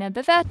gerne eine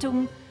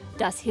Bewertung.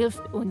 Das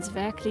hilft uns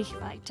wirklich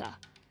weiter.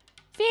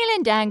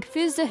 Vielen Dank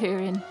fürs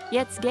Zuhören.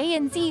 Jetzt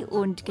gehen Sie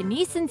und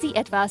genießen Sie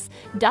etwas,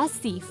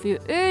 das Sie für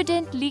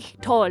ordentlich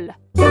toll.